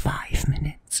for like 5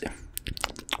 minutes.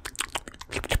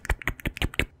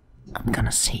 I'm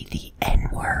gonna say the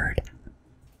N-word.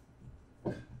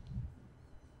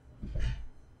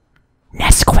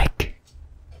 Nesquik!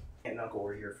 Aunt and Uncle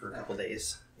were here for a couple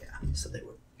days. Yeah, so they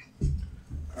would.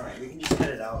 Alright, we can just cut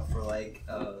it out for like,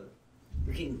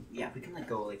 We can like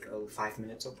go like 5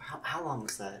 minutes over. How long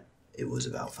was that? It was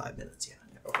about 5 minutes, yeah.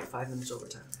 Okay, 5 minutes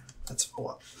overtime. That's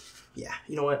what. Yeah,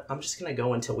 you know what? I'm just gonna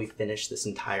go until we finish this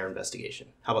entire investigation.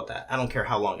 How about that? I don't care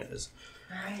how long it is.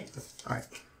 Alright.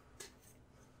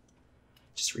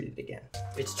 Just read it again.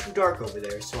 It's too dark over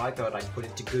there, so I thought I'd put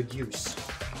it to good use.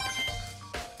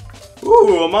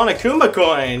 Ooh, a Monokuma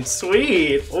coin!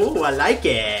 Sweet! Ooh, I like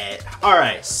it!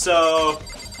 Alright, so...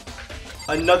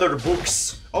 Another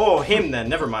books. Oh, him then,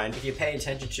 never mind. If you pay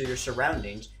attention to your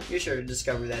surroundings, you're sure to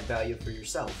discover that value for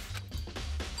yourself.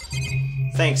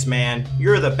 Thanks, man.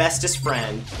 You're the bestest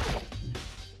friend.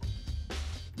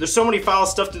 There's so many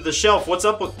files stuffed into the shelf. What's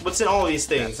up with what's in all of these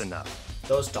things? That's enough.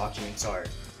 Those documents are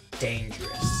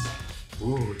dangerous.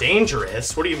 Ooh,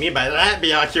 dangerous? What do you mean by that,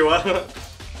 Byakuya?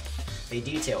 They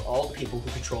detail all the people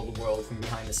who control the world from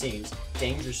behind the scenes.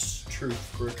 Dangerous truth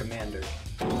for a commander.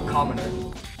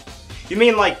 Commoner. You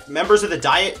mean like members of the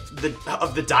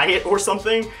diet or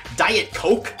something? Diet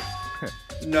Coke?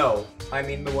 No, I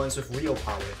mean the ones with real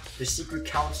power. The secret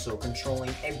council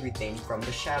controlling everything from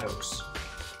the shadows.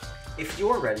 If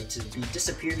you're ready to be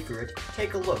disappeared for it,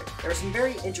 take a look. There are some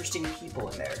very interesting people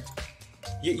in there.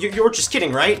 You're just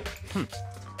kidding, right?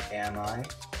 Am I?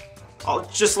 I'll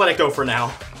just let it go for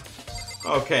now.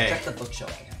 Okay. Check the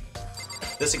bookshelf again.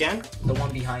 This again? The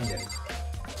one behind him.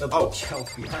 The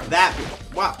bookshelf behind that.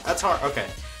 Wow, that's hard. Okay.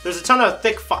 There's a ton of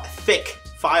thick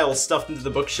files stuffed into the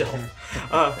bookshelf.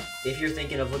 If you're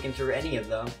thinking of looking through any of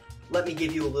them, let me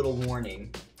give you a little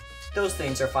warning. Those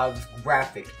things are filed with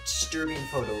graphic, disturbing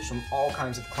photos from all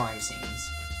kinds of crime scenes.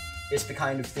 It's the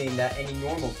kind of thing that any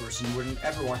normal person wouldn't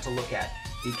ever want to look at.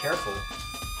 Be careful.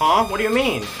 Huh? What do you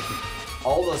mean?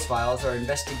 All those files are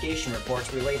investigation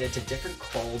reports related to different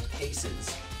cold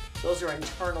cases. Those are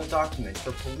internal documents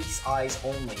for police eyes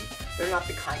only. They're not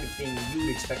the kind of thing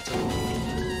you'd expect to look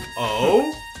into.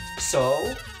 Oh?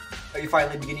 So? Are you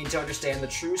finally beginning to understand the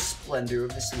true splendor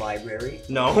of this library?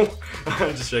 No.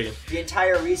 I'm just joking. The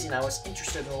entire reason I was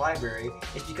interested in the library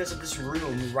is because of this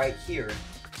room right here.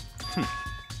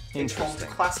 It holds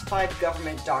classified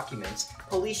government documents,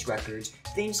 police records,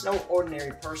 things no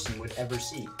ordinary person would ever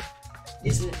see.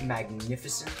 Isn't it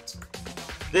magnificent?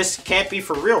 This can't be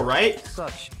for real, right?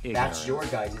 Such ignorance. That's your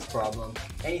guys' problem.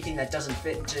 Anything that doesn't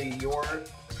fit into your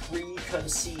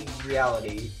preconceived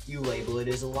reality, you label it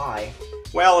as a lie.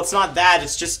 Well, it's not that.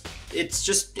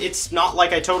 It's not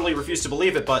like I totally refuse to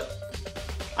believe it, but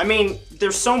I mean,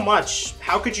 there's so much.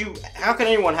 How could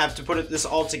anyone have to put this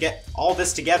all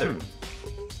together?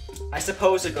 I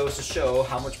suppose it goes to show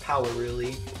how much power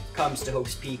really comes to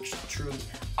Hope's Peak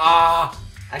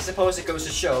I suppose it goes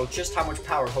to show just how much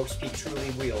power Hope's Peak truly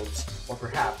wields, or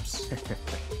perhaps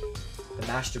the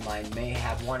Mastermind may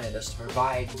have wanted us to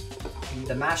provide.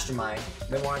 The Mastermind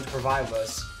may want to provide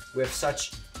us with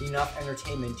such enough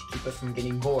entertainment to keep us from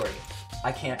getting bored.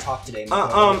 I can't talk today,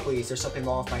 please. There's something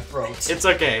wrong with my throat. It's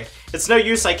okay. It's no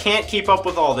use. I can't keep up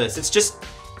with all this. It's just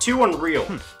too unreal.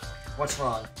 What's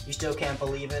wrong? You still can't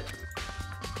believe it?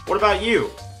 What about you?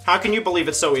 How can you believe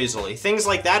it so easily? Things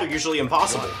like that are usually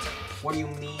impossible. What do you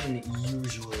mean,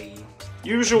 usually?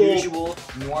 Usual,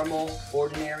 normal,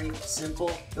 ordinary,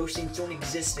 simple, those things don't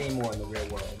exist anymore in the real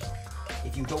world.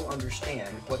 If you don't understand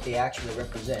what they actually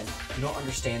represent, you don't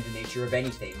understand the nature of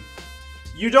anything.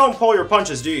 You don't pull your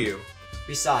punches, do you?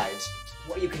 Besides,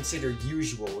 what you consider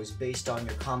usual is based on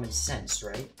your common sense,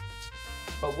 right?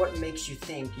 But what makes you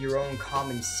think your own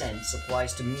common sense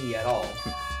applies to me at all?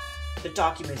 The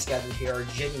documents gathered here are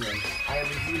genuine. I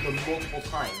have reviewed them multiple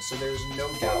times, so there is no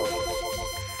doubt.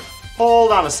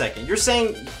 Hold on a second. You're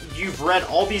saying you've read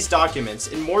all these documents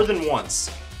in more than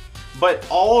once, but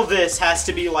all of this has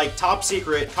to be like top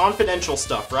secret, confidential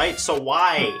stuff, right? So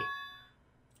why?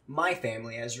 My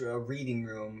family has a reading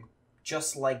room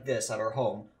just like this at our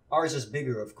home. Ours is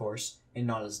bigger, of course, and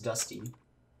not as dusty.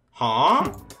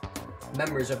 Huh?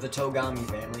 Members of the Togami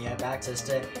family have access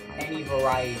to any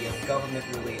variety of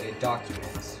government-related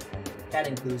documents. That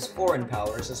includes foreign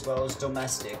powers as well as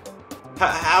domestic.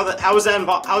 How is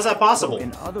that possible?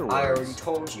 In other words, I already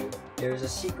told you, there is a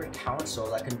secret council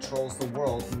that controls the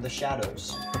world from the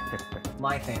shadows.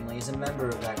 My family is a member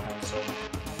of that council,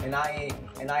 and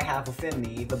I have within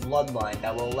me the bloodline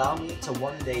that will allow me to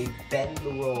one day bend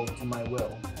the world to my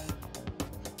will.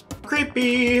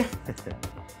 Creepy!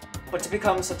 But to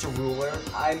become such a ruler,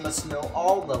 I must know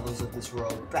all levels of this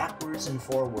world, backwards and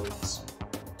forwards.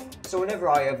 So whenever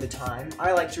I have the time,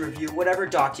 I like to review whatever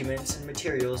documents and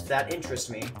materials that interest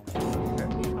me.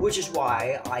 Which is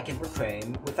why I can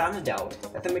proclaim, without a doubt,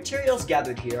 that the materials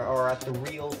gathered here are the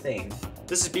real thing.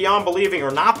 This is beyond believing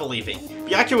or not believing.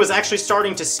 Byakuya was actually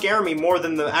starting to scare me more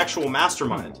than the actual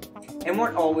Mastermind. And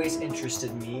what always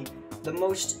interested me,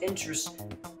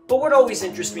 what always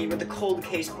interested me were the cold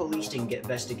case policing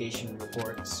investigation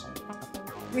reports.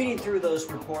 Reading through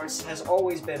those reports has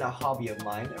always been a hobby of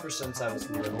mine ever since I was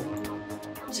little.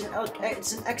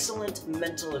 It's an excellent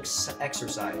mental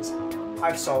exercise.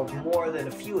 I've solved more than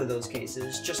a few of those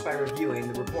cases just by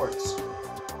reviewing the reports.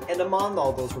 And among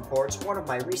all those reports, one of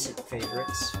my recent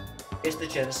favorites is the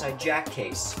Genocide Jack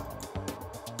case.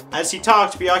 As he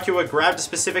talked, Byakuya grabbed a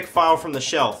specific file from the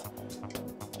shelf.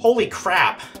 Holy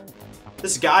crap.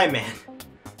 This guy, man.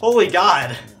 Holy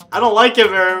god. I don't like him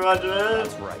very much, man.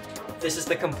 That's right. This is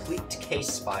the complete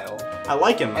case file. I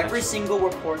like him. Every single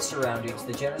report surrounding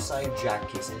the Genocide Jack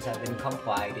cases have been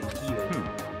compiled in here.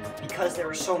 Because there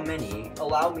are so many,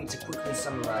 allow me to quickly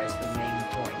summarize the main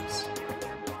points.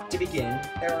 To begin,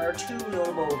 there are two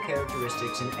notable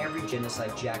characteristics in every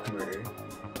Genocide Jack murder.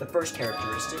 The first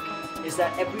characteristic is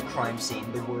that every crime scene,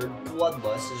 the word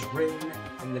bloodlust is written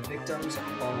in the victim's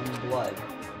own blood.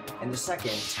 And the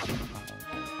second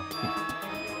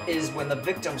is when the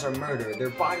victims are murdered, their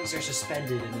bodies are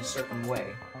suspended in a certain way.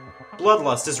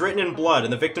 Bloodlust is written in blood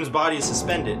and the victim's body is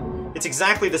suspended. It's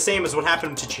exactly the same as what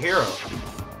happened to Chihiro.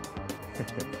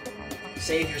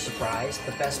 Save your surprise,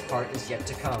 the best part is yet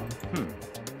to come.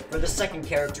 For the second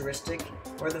characteristic,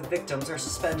 where the victims are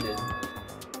suspended.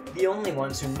 The only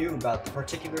ones who knew about the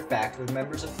particular fact were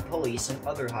members of the police and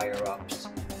other higher-ups.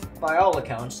 By all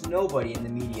accounts, nobody in the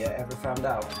media ever found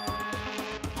out.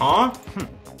 Huh?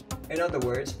 In other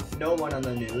words, no one on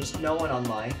the news, no one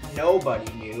online,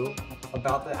 nobody knew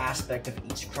about the aspect of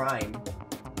each crime.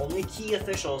 Only key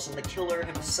officials and the killer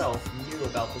himself knew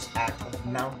about this act of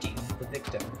mounting the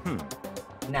victim.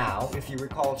 Now, if you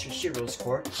recall Chihiro's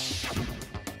corpse,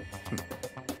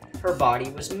 her body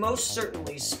was most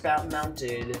certainly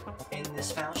mounted in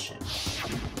this fashion.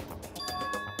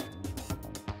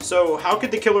 So, how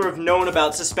could the killer have known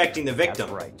about suspecting the victim?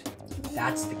 That's right.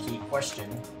 That's the key question.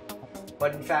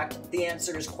 But in fact, the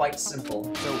answer is quite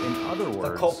simple. So in other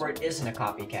words... The culprit isn't a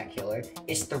copycat killer,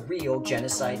 it's the real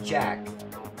Genocide Jack.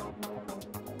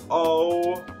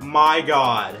 Oh my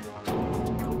god.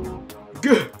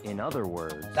 In other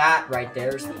words... That right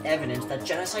there is the evidence that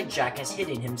Genocide Jack has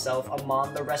hidden himself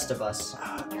among the rest of us.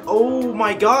 Oh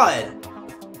my god.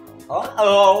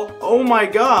 Uh-oh. Oh my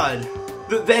god.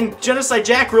 Then Genocide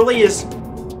Jack really is...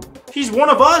 He's one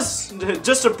of us!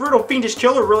 Just a brutal, fiendish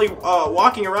killer really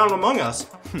walking around among us.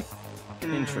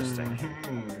 Interesting.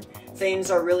 Things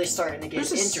are really starting to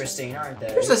get interesting, aren't they?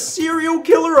 There's a serial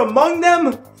killer among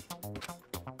them?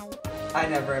 I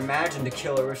never imagined a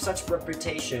killer with such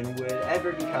reputation would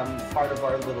ever become part of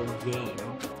our little game.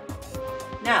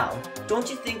 Now, don't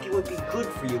you think it would be good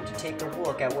for you to take a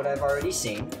look at what I've already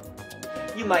seen?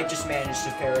 You might just manage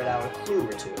to ferret out a clue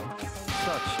or two.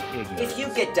 Such ignorance. If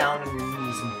you get down on your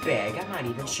knees and beg, I might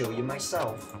even show you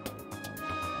myself.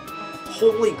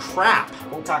 Holy crap.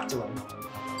 We'll talk to him.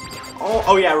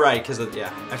 Oh yeah, right, because,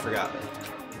 yeah, I forgot.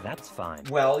 That's fine.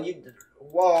 Well,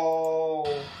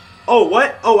 Whoa. Oh,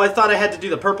 what? Oh, I thought I had to do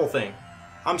the purple thing.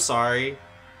 I'm sorry.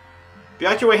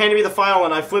 Byakuya handed me the file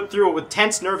and I flipped through it with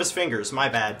tense, nervous fingers. My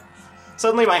bad.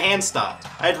 Suddenly my hand stopped.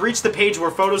 I had reached the page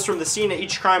where photos from the scene of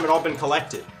each crime had all been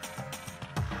collected.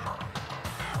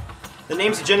 The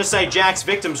names of Genocide Jack's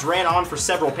victims ran on for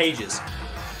several pages.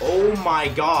 Oh my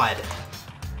god.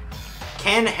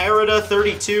 Ken Harada,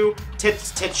 32,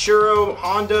 Tetsuro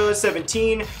Honda,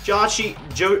 17, Shoji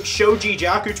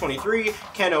Jaku, 23,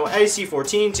 Keno Aisi,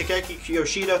 14, Takeki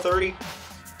Yoshida, 30,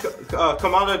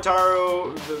 Kamada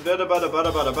Taro,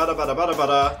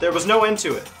 there was no end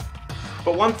to it.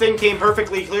 But one thing came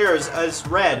perfectly clear as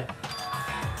read.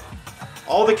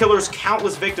 All the killer's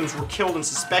countless victims were killed and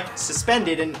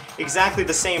suspended in exactly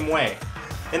the same way.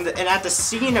 And at the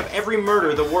scene of every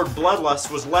murder, the word bloodlust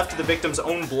was left to the victim's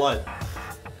own blood.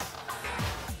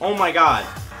 Oh my god.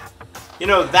 You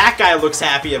know, that guy looks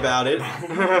happy about it.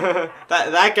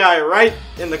 that guy right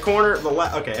in the corner,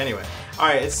 okay, anyway.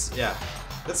 Alright, yeah.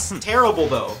 That's terrible,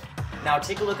 though. Now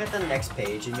take a look at the next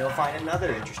page, and you'll find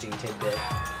another interesting tidbit.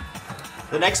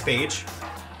 The next page.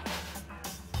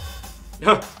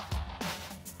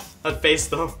 That face,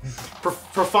 though.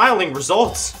 Profiling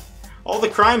results. All the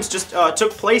crimes just took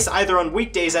place either on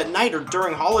weekdays at night or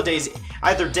during holidays,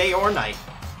 either day or night.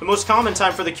 The most common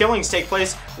time for the killings take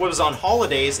place was on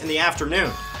holidays in the afternoon.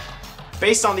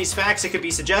 Based on these facts, it could be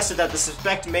suggested that the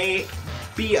suspect may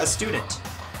be a student.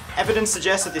 Evidence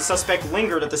suggests that the suspect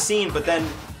lingered at the scene, but then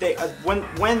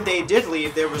when they did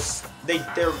leave, they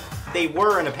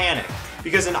were in a panic.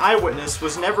 Because an eyewitness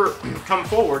was never come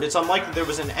forward, it's unlikely there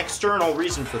was an external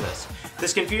reason for this.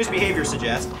 This confused behavior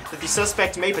suggests that the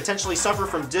suspect may potentially suffer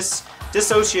from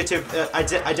dissociative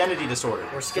identity disorder.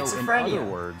 Or So in schizophrenia. other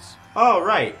words, Oh,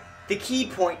 right. The key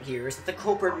point here is that the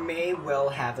culprit may well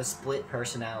have a split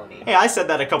personality. Hey, I said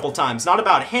that a couple times. Not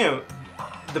about him,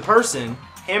 the person,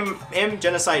 him,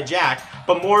 Genocide Jack,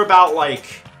 but more about,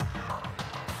 like,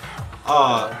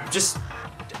 just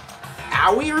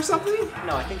Owie or something?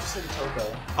 No, I think you said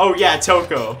Toko. Oh yeah,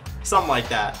 Toko. Something like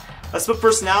that. A split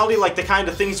personality, like the kind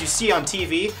of things you see on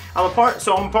TV. I'm a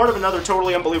part of another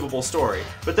totally unbelievable story.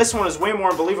 But this one is way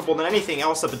more unbelievable than anything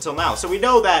else up until now. So we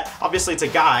know that, obviously it's a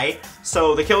guy,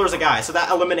 so the killer's a guy. So that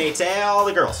eliminates all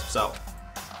the girls, so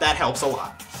that helps a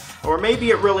lot. Or maybe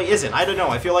it really isn't. I don't know,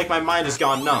 I feel like my mind has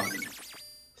gone numb.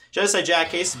 Genocide Jack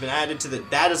case has been added to the...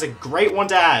 That is a great one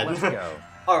to add. let's go.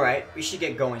 Alright, we should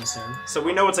get going soon. So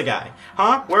we know it's a guy.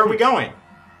 Huh? Where are we going?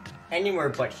 Anywhere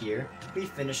but here. We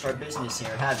finished our business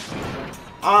here, haven't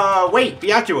we? Wait,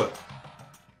 Byakua.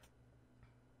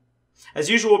 As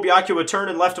usual, Byakua turned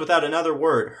and left without another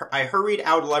word. I hurried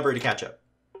out of the library to catch up.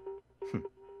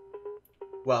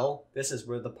 Well, this is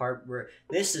where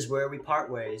we part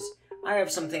ways. I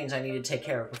have some things I need to take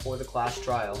care of before the class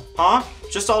trial. Huh?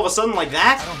 Just all of a sudden like I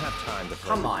that? don't have time to play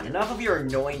Come with on, enough of your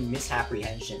annoying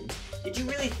misapprehensions. Did you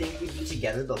really think we'd be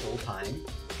together the whole time?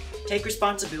 Take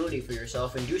responsibility for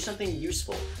yourself and do something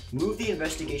useful. Move the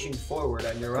investigation forward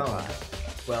on your own.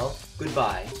 Well,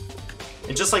 goodbye.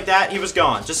 And just like that, he was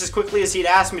gone. Just as quickly as he'd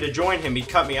asked me to join him, he'd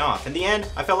cut me off. In the end,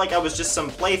 I felt like I was just some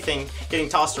plaything getting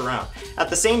tossed around. At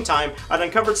the same time, I'd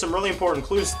uncovered some really important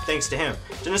clues thanks to him.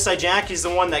 Genocide Jack is the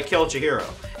one that killed Chihiro.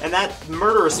 And that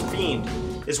murderous fiend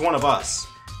is one of us.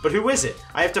 But who is it?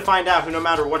 I have to find out who no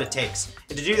matter what it takes.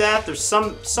 And to do that, there's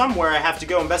somewhere I have to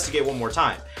go investigate one more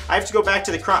time. I have to go back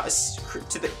to the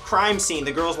crime scene,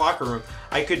 the girls' locker room.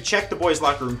 I could check the boys'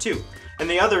 locker room too. And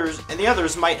the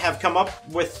others might have come up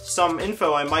with some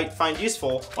info I might find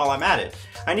useful while I'm at it.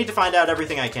 I need to find out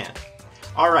everything I can.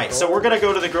 Alright, so we're gonna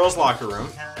go to the girls' locker room,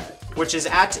 which is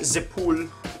at the pool.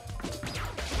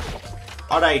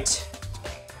 Alright.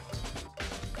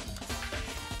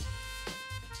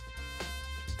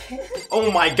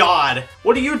 Oh my god!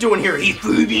 What are you doing here,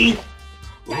 Ifumi?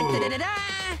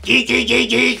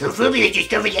 Confirming has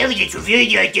discovered evidence revealing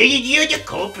the identity of the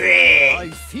culprit. I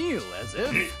feel as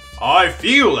if... I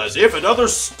feel as if another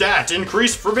stat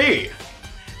increased for me.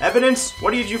 Evidence?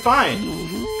 What did you find?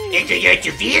 It's a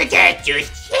severe cancer.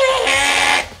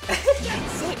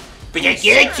 But I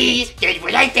guarantee that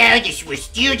what I found was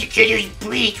still the killer's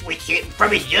breath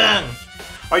from his lungs.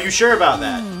 Are you sure about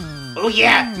that? Oh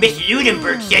yeah, Miss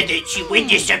Ludenberg said that she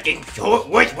witnessed something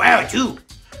worthwhile too.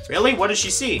 Really? What did she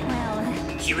see?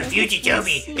 She refused to tell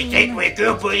me. It's like when a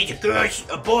girl bullies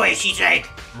a boy, she's like,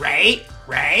 right?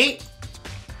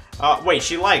 Wait,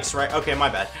 she likes, right? Okay, my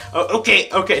bad.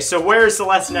 Okay, so where is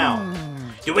Celeste now?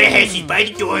 The warehouse is by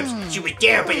the dorms. She was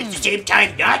there, but at the same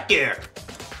time not there.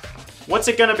 What's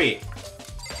it gonna be?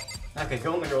 Okay,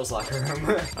 go in the girls' locker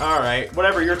room. Alright,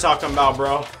 whatever you're talking about,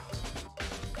 bro.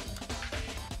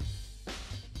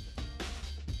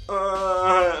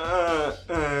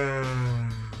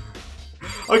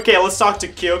 Okay, let's talk to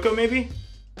Kyoko, maybe?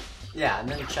 Yeah, and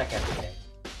then check everything.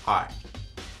 Hi.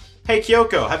 Hey,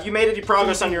 Kyoko, have you made any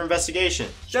progress on your investigation?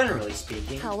 Generally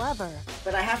speaking. However,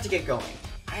 But I have to get going.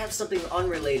 I have something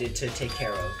unrelated to take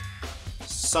care of.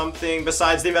 Something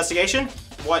besides the investigation?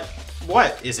 What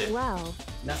is it? well,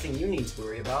 Nothing you need to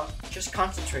worry about. Just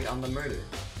concentrate on the murder.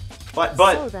 But,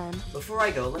 so then, Before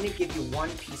I go, let me give you one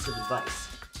piece of advice.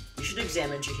 You should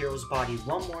examine Chihiro's body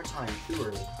one more time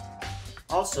thoroughly.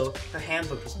 Also, her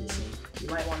handbook is missing. You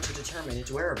might want to determine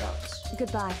its whereabouts.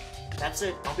 goodbye. That's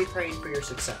it. I'll be praying for your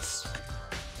success.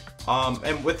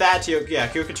 and with that,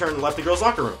 Kyoko turned and left the girls'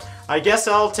 locker room. I guess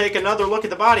I'll take another look at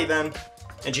the body then.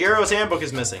 And Chihiro's handbook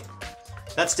is missing.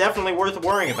 That's definitely worth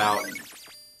worrying about.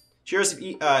 Chihiro's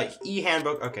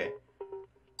e-handbook, okay.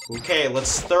 Okay,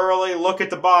 let's thoroughly look at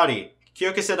the body.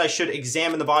 Kyoko said I should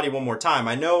examine the body one more time.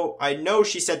 I know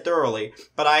she said thoroughly,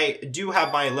 but I do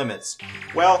have my limits.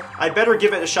 Well, I'd better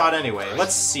give it a shot anyway.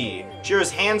 Let's see.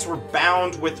 Chihiro's hands were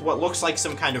bound with what looks like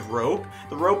some kind of rope.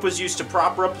 The rope was used to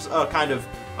prop up a kind of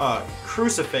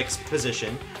crucifix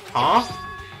position. Huh?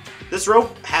 This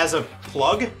rope has a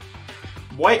plug?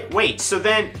 Wait, so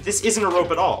then this isn't a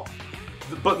rope at all.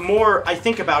 But more I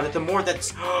think about it, the more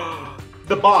that's...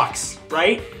 the box,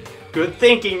 right? Good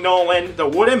thinking, Nolan. The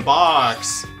wooden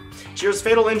box. Chihiro's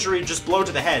fatal injury just blow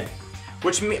to the head,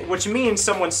 which means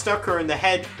someone stuck her in the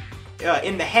head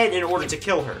in order to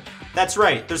kill her. That's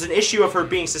right. There's an issue of her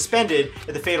being suspended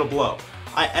at the fatal blow.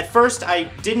 At first, I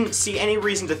didn't see any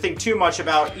reason to think too much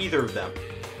about either of them.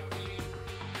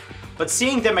 But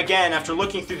seeing them again after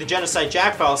looking through the Genocide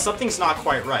Jack file, something's not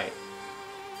quite right.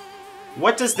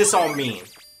 What does this all mean?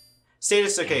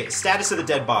 Status of the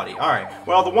dead body. Alright,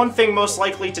 well, the one thing most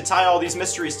likely to tie all these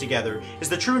mysteries together is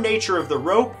the true nature of the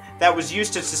rope that was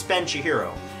used to suspend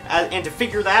Chihiro. And to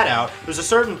figure that out, there's a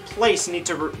certain place you need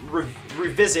to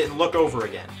revisit and look over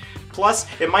again. Plus,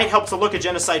 it might help to look at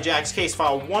Genocide Jack's case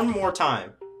file one more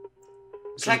time.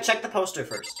 Check the poster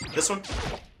first. This one?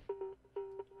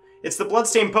 It's the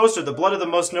bloodstained poster, the blood of the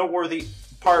most noteworthy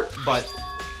part, but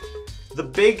the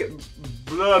big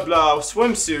blah blah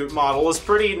swimsuit model is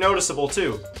pretty noticeable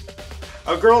too.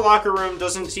 A girl locker room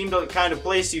doesn't seem the kind of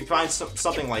place you'd find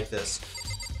something like this.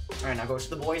 Alright, now go to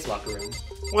the boys' locker room.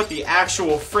 What the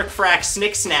actual frick frack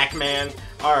snick snack, man?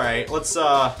 Alright, let's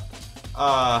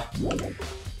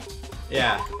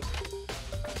yeah.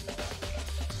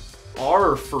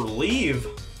 R for leave.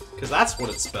 Because that's what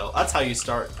it's spelled. That's how you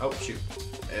start. Oh, shoot.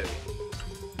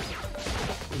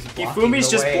 Hifumi's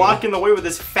just blocking the way with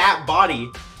his fat body.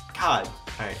 God.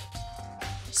 Alright.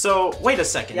 So, wait a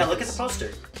second. Yeah, look at the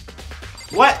poster.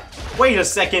 What? Wait a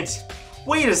second.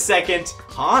 Wait a second.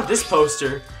 Huh? This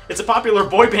poster. It's a popular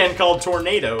boy band called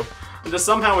Tornado. And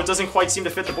somehow it doesn't quite seem to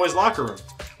fit the boys' locker room.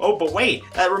 Oh, but wait.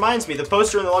 That reminds me. The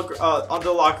poster in the on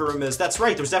the locker room is... That's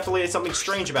right. There's definitely something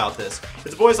strange about this.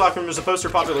 In the boys' locker room, there's a poster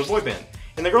of a popular boy band.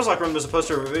 In the girls' locker room, there's a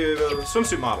poster of a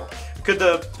swimsuit model. Could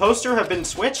the poster have been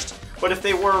switched? But if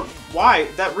they were, why?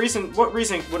 What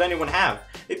reason would anyone have?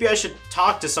 Maybe I should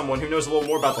talk to someone who knows a little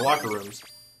more about the locker rooms.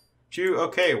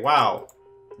 Okay, wow.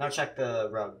 Now check the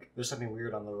rug. There's something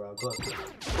weird on the rug. Look.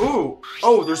 Ooh!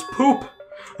 Oh, there's poop!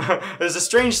 There's a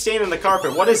strange stain in the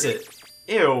carpet. What is it?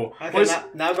 Ew. Okay,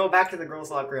 now go back to the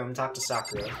girls' locker room and talk to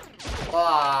Sakura.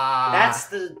 That's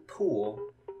the pool.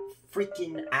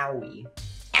 Freaking owie.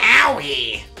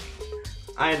 Owie!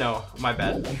 I know. My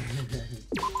bad.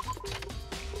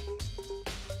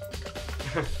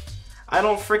 I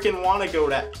don't freaking want to go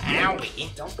to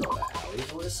Owie. Don't go to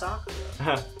Owie. Go to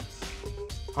Sakura.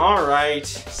 Alright.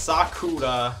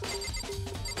 Sakura.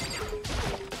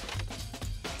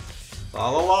 La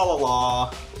la la la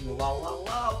la. La la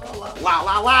la la la. La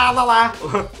la la la la.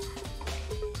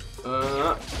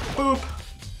 Boop.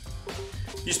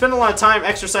 You spend a lot of time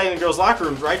exercising in the girls' locker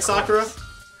rooms, right, Sakura?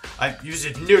 I use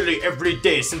it nearly every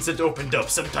day since it opened up.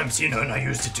 Sometimes Hina and I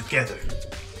used it together.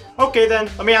 Okay then,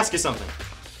 let me ask you something.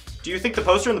 Do you think the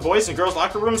poster in the boys' and girls'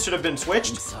 locker rooms should have been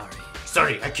switched?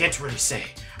 Sorry, I can't really say.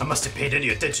 I must have paid any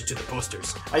attention to the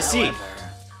posters. I see.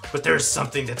 But there's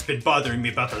something that's been bothering me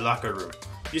about the locker room.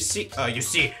 You see,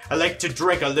 I like to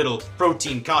drink a little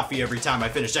protein coffee every time I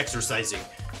finish exercising.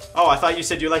 Oh, I thought you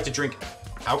said you like to drink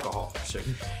alcohol. Sure.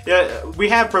 Yeah, we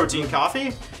have protein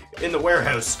coffee. In the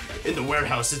warehouse,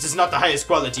 it is not the highest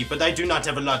quality, but I do not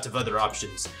have a lot of other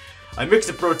options. I mix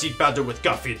the protein powder with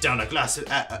coffee down a glass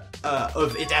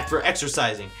of it after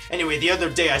exercising. Anyway, the other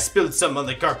day I spilled some on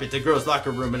the carpet in the girls'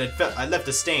 locker room and I left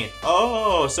a stain.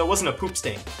 Oh, so it wasn't a poop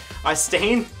stain. A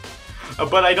stain?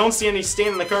 But I don't see any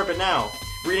stain on the carpet now.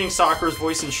 Reading Sakura's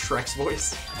voice and Shrek's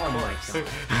voice. Oh my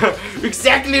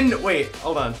god. Wait,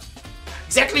 hold on.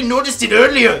 Exactly noticed it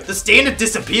earlier. The stain had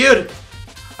disappeared.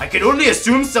 I can only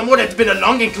assume someone had been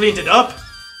along and cleaned it up.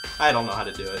 I don't know how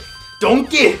to do it.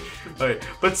 Donkey! Alright,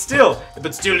 but still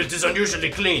it is unusually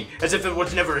clean, as if it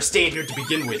was never a stain here to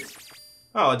begin with.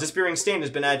 Oh, a disappearing stain has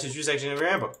been added to the section of your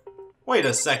handbook. Wait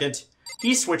a second.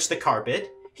 He switched the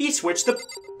carpet. He switched the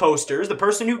posters. The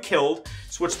person who killed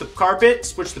switched the carpet,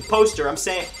 switched the poster. I'm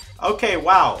saying, okay,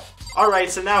 wow.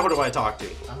 Alright, so now who do I talk to?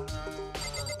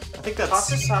 I think that's... Talk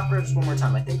to Sakura just one more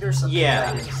time. I think there's something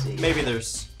that I didn't see. Maybe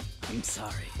there's... I'm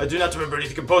sorry. I do not remember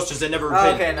anything in posters. I never...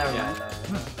 Okay, never mind.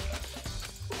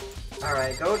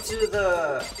 Alright, go to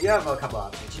the... You have a couple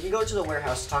options. You can go to the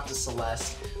warehouse to talk to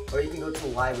Celeste, or you can go to the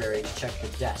library to check the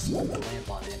desk with the lamp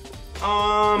on it.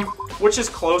 Which is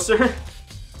closer?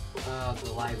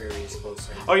 The library is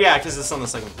closer. Oh yeah, because it's on the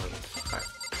second floor. Alright.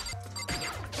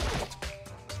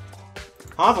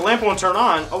 Huh? The lamp won't turn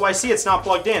on. Oh, I see. It's not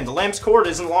plugged in. The lamp's cord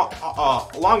isn't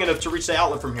long enough to reach the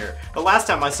outlet from here. The last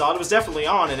time I saw it, it was definitely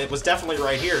on, and it was definitely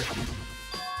right here.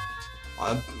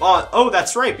 Oh,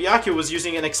 that's right. Byakuya was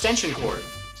using an extension cord.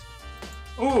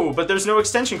 Ooh, but there's no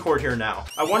extension cord here now.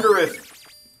 I wonder if...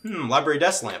 library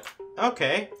desk lamp.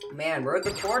 Okay. Man, where'd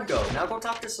the cord go? Now go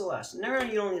talk to Celeste. No,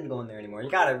 you don't need to go in there anymore.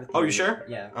 You got everything. Oh, you sure?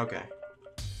 Yeah. Okay.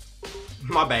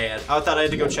 My bad. I thought I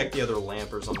had to go check the other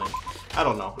lamp or something. I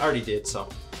don't know. I already did, so.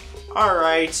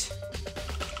 Alright.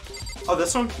 Oh,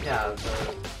 this one? Yeah,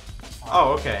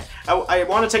 Oh, okay. I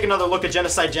want to take another look at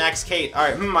Genocide Jack's Kate.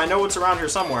 Alright, I know what's around here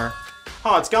somewhere.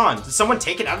 Oh, it's gone. Did someone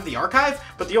take it out of the archive?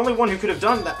 But the only one who could have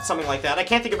done something like that, I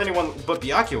can't think of anyone but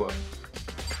Byakuya.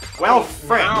 Well,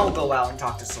 Frank. Now go out and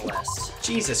talk to Celeste.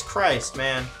 Jesus Christ,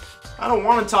 man. I don't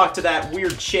want to talk to that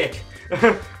weird chick.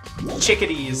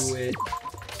 Chickadees. Do it.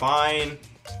 Fine.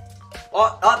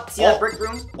 Oh, see that brick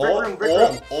room? Brick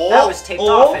room. Oh, that was taped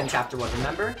off in chapter 1,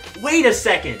 remember? Wait a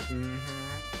second.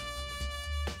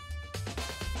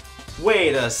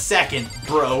 Wait a second,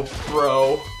 bro.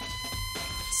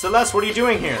 Celeste, what are you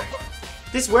doing here?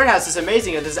 This warehouse is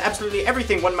amazing and there's absolutely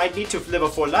everything one might need to live a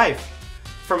full life.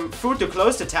 From food to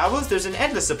clothes to towels, there's an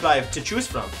endless supply to choose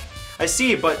from. I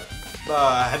see, but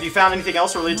have you found anything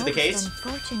else related to the case?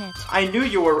 Unfortunate. I knew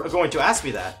you were going to ask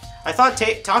me that. I thought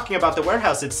talking about the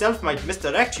warehouse itself might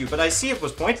misdirect you, but I see it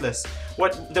was pointless.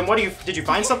 Did you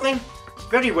find something?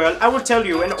 Very well, I will tell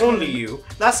you and only you.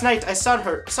 Last night I saw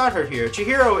her here.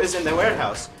 Chihiro is in the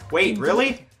warehouse. Wait,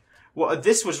 really? Well,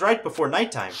 this was right before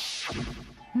nighttime.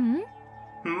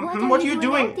 What are you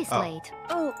doing? This late?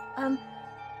 Oh,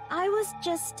 I was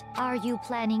just... Are you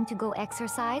planning to go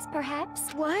exercise,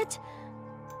 perhaps? What?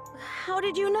 How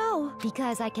did you know?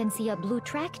 Because I can see a blue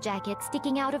track jacket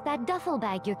sticking out of that duffel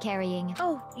bag you're carrying.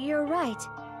 Oh, you're right.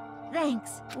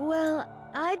 Thanks. Well,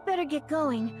 I'd better get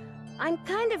going. I'm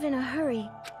kind of in a hurry.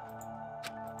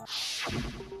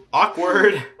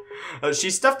 Awkward. She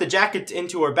stuffed the jacket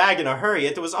into her bag in a hurry.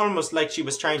 It was almost like she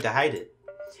was trying to hide it.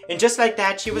 And just like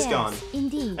that, she was gone.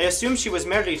 Indeed. I assumed she was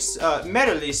merely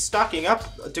stocking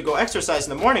up to go exercise in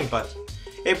the morning, but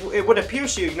it would appear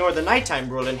she ignored the nighttime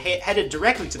rule and headed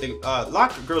directly to the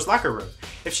girls' locker room.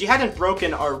 If she hadn't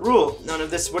broken our rule, none of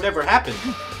this would ever happen.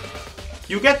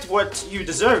 You get what you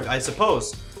deserve, I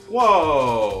suppose.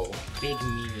 Whoa. Big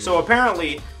meanie. So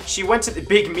apparently, she went to the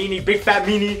big fat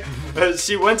meanie.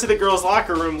 She went to the girls'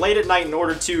 locker room late at night in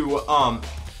order to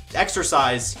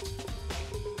exercise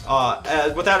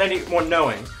without anyone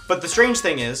knowing. But the strange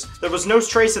thing is, there was no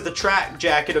trace of the track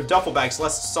jacket of duffel bag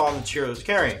Celeste saw that Chihiro was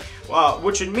carrying,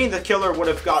 which would mean the killer would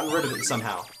have gotten rid of it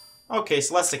somehow. Okay,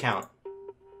 Celeste's account.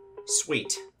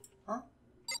 Sweet. Huh?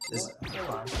 Hold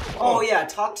on. Oh yeah,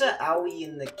 talk to Aoi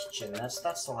in the kitchen. That's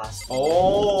the last one.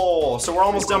 Oh, so we're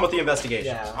almost done with the investigation.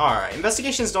 Yeah. Alright,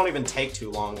 investigations don't even take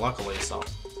too long, luckily, so.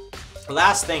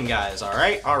 Last thing, guys,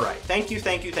 alright? Alright. Thank you.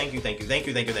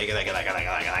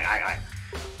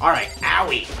 Alright,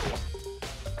 Owie.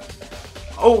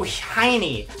 Oh,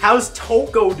 Heine, how's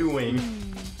Toko doing?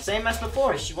 Same as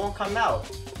before, she won't come out.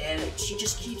 And she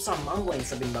just keeps on mumbling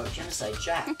something about Genocide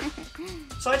Jack.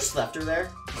 So I just left her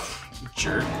there.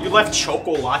 Jerk. You left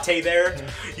Choco Latte there?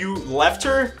 You left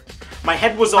her? My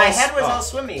head was all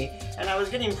swimmy, and I was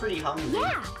getting pretty hungry.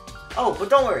 Yeah. Oh, but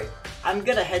don't worry. I'm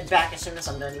gonna head back as soon as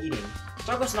I'm done eating.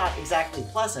 Toko's not exactly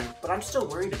pleasant, but I'm still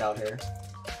worried about her.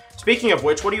 Speaking of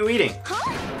which, what are you eating?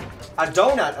 A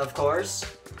donut, of course.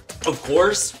 Of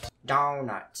course.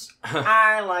 Donuts.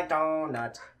 I like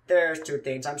donuts. There's two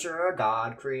things I'm sure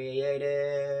God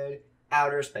created.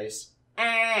 Outer space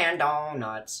and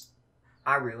donuts.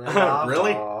 I really love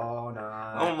Really?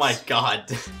 donuts. Oh my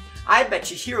god. I bet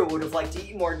Chihiro would have liked to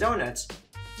eat more donuts.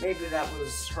 Maybe that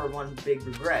was her one big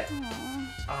regret.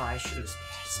 I should have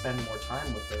spent more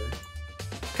time with her.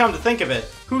 Come to think of it,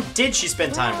 who did she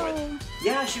spend time with?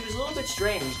 Yeah, she was a little bit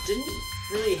strange. Didn't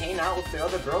really hang out with the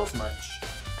other girls much.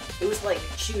 It was like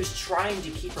she was trying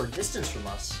to keep her distance from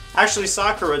us. Actually,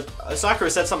 Sakura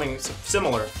said something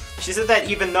similar. She said that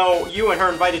even though you and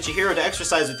her invited Chihiro to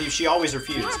exercise with you, she always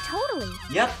refused. Yeah, totally.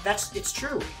 Yep, it's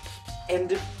true.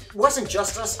 And it wasn't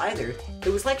just us either. It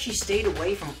was like she stayed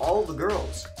away from all the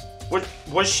girls.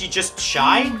 Was she just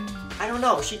shy? I don't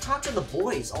know, she talked to the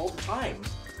boys all the time.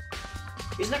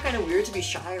 Isn't that kind of weird to be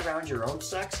shy around your own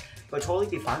sex, but totally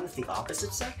be fine with the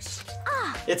opposite sex?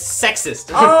 It's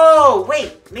sexist. Oh,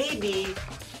 wait, maybe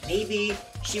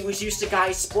she was used to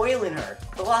guys spoiling her.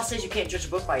 The law says you can't judge a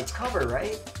book by its cover,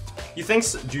 right? You think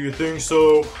so? Do you think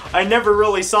so? I never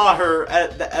really saw her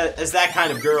as that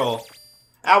kind of girl.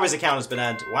 Aoi's account has been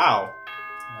added. Wow.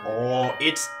 Oh,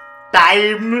 it's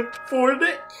time for the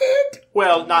end.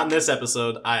 Well, not in this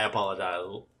episode. I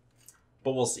apologize.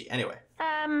 But we'll see. Anyway.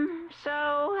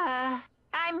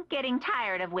 I'm getting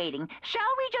tired of waiting.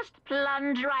 Shall we just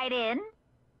plunge right in?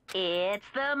 It's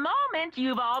the moment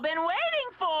you've all been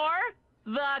waiting for!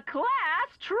 The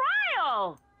class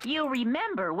trial! You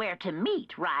remember where to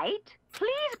meet, right?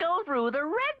 Please go through the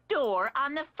red door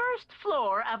on the first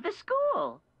floor of the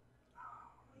school.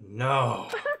 No.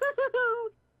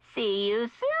 See you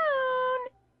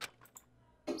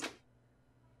soon!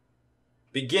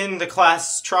 Begin the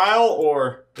class trial,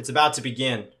 or it's about to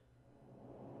begin.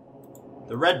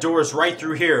 The red door is right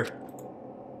through here.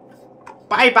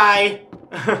 Bye-bye!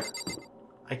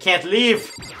 I can't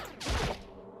leave.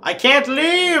 I can't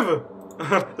leave!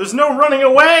 There's no running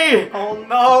away! Oh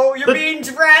no, you're being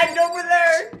dragged over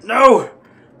there! No!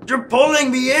 You're pulling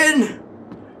me in!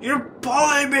 You're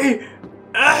pulling me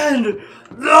in!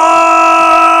 No!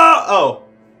 Oh.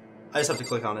 I just have to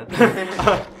click on it.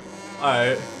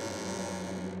 Alright.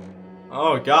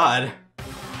 Oh god.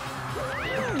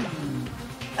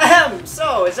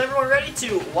 So, is everyone ready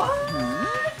to... What?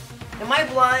 Am I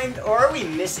blind, or are we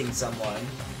missing someone?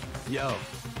 Yo.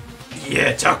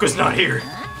 Yeah, Taco's not here.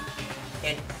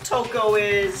 And Toko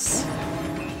is...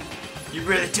 You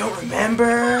really don't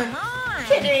remember?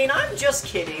 Kidding, I'm just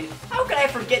kidding. How could I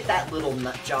forget that little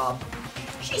nut job?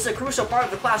 She's a crucial part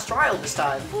of the class trial this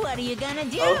time. What are you gonna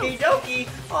do? Okie dokie,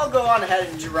 I'll go on ahead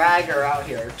and drag her out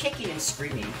here, kicking and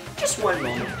screaming. Just one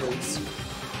moment, please.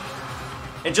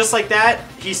 And just like that,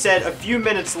 he said a few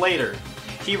minutes later,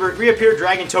 he reappeared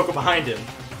dragging Toko behind him.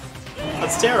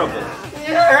 That's terrible.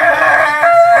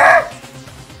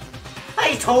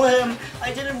 I told him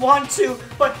I didn't want to,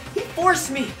 but he forced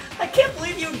me. I can't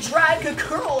believe you drag a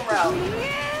girl around.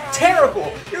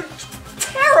 Terrible. You're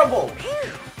terrible.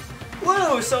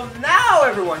 Woo, so now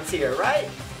everyone's here, right?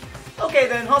 Okay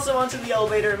then, hustle onto the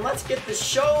elevator and let's get the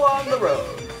show on the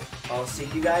road. I'll see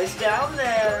you guys down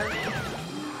there.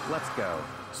 Let's go.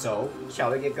 So,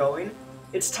 shall we get going?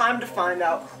 It's time to find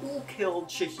out who killed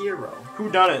Chihiro. Who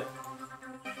done it?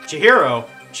 Chihiro?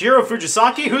 Chihiro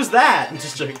Fujisaki? Who's that?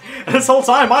 Just joking. This whole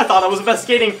time I thought I was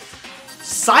investigating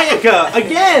Sayaka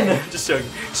again! Just joking.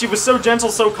 She was so gentle,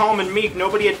 so calm and meek,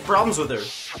 nobody had problems with her.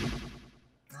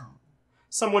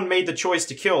 Someone made the choice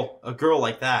to kill a girl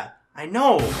like that. I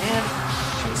know, man.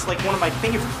 She was like one of my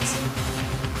favorites.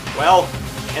 Well,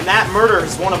 and that murder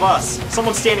is one of us.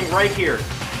 Someone standing right here.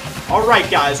 Alright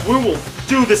guys, we will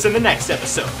do this in the next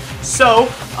episode. So,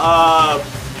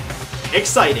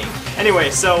 exciting. Anyway,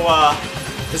 so,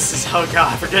 this is, oh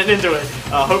god, we're getting into it.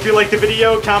 Hope you liked the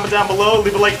video, comment down below,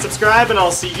 leave a like and subscribe, and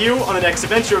I'll see you on the next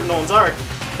adventure of Nolan's Ark.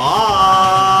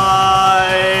 Bye!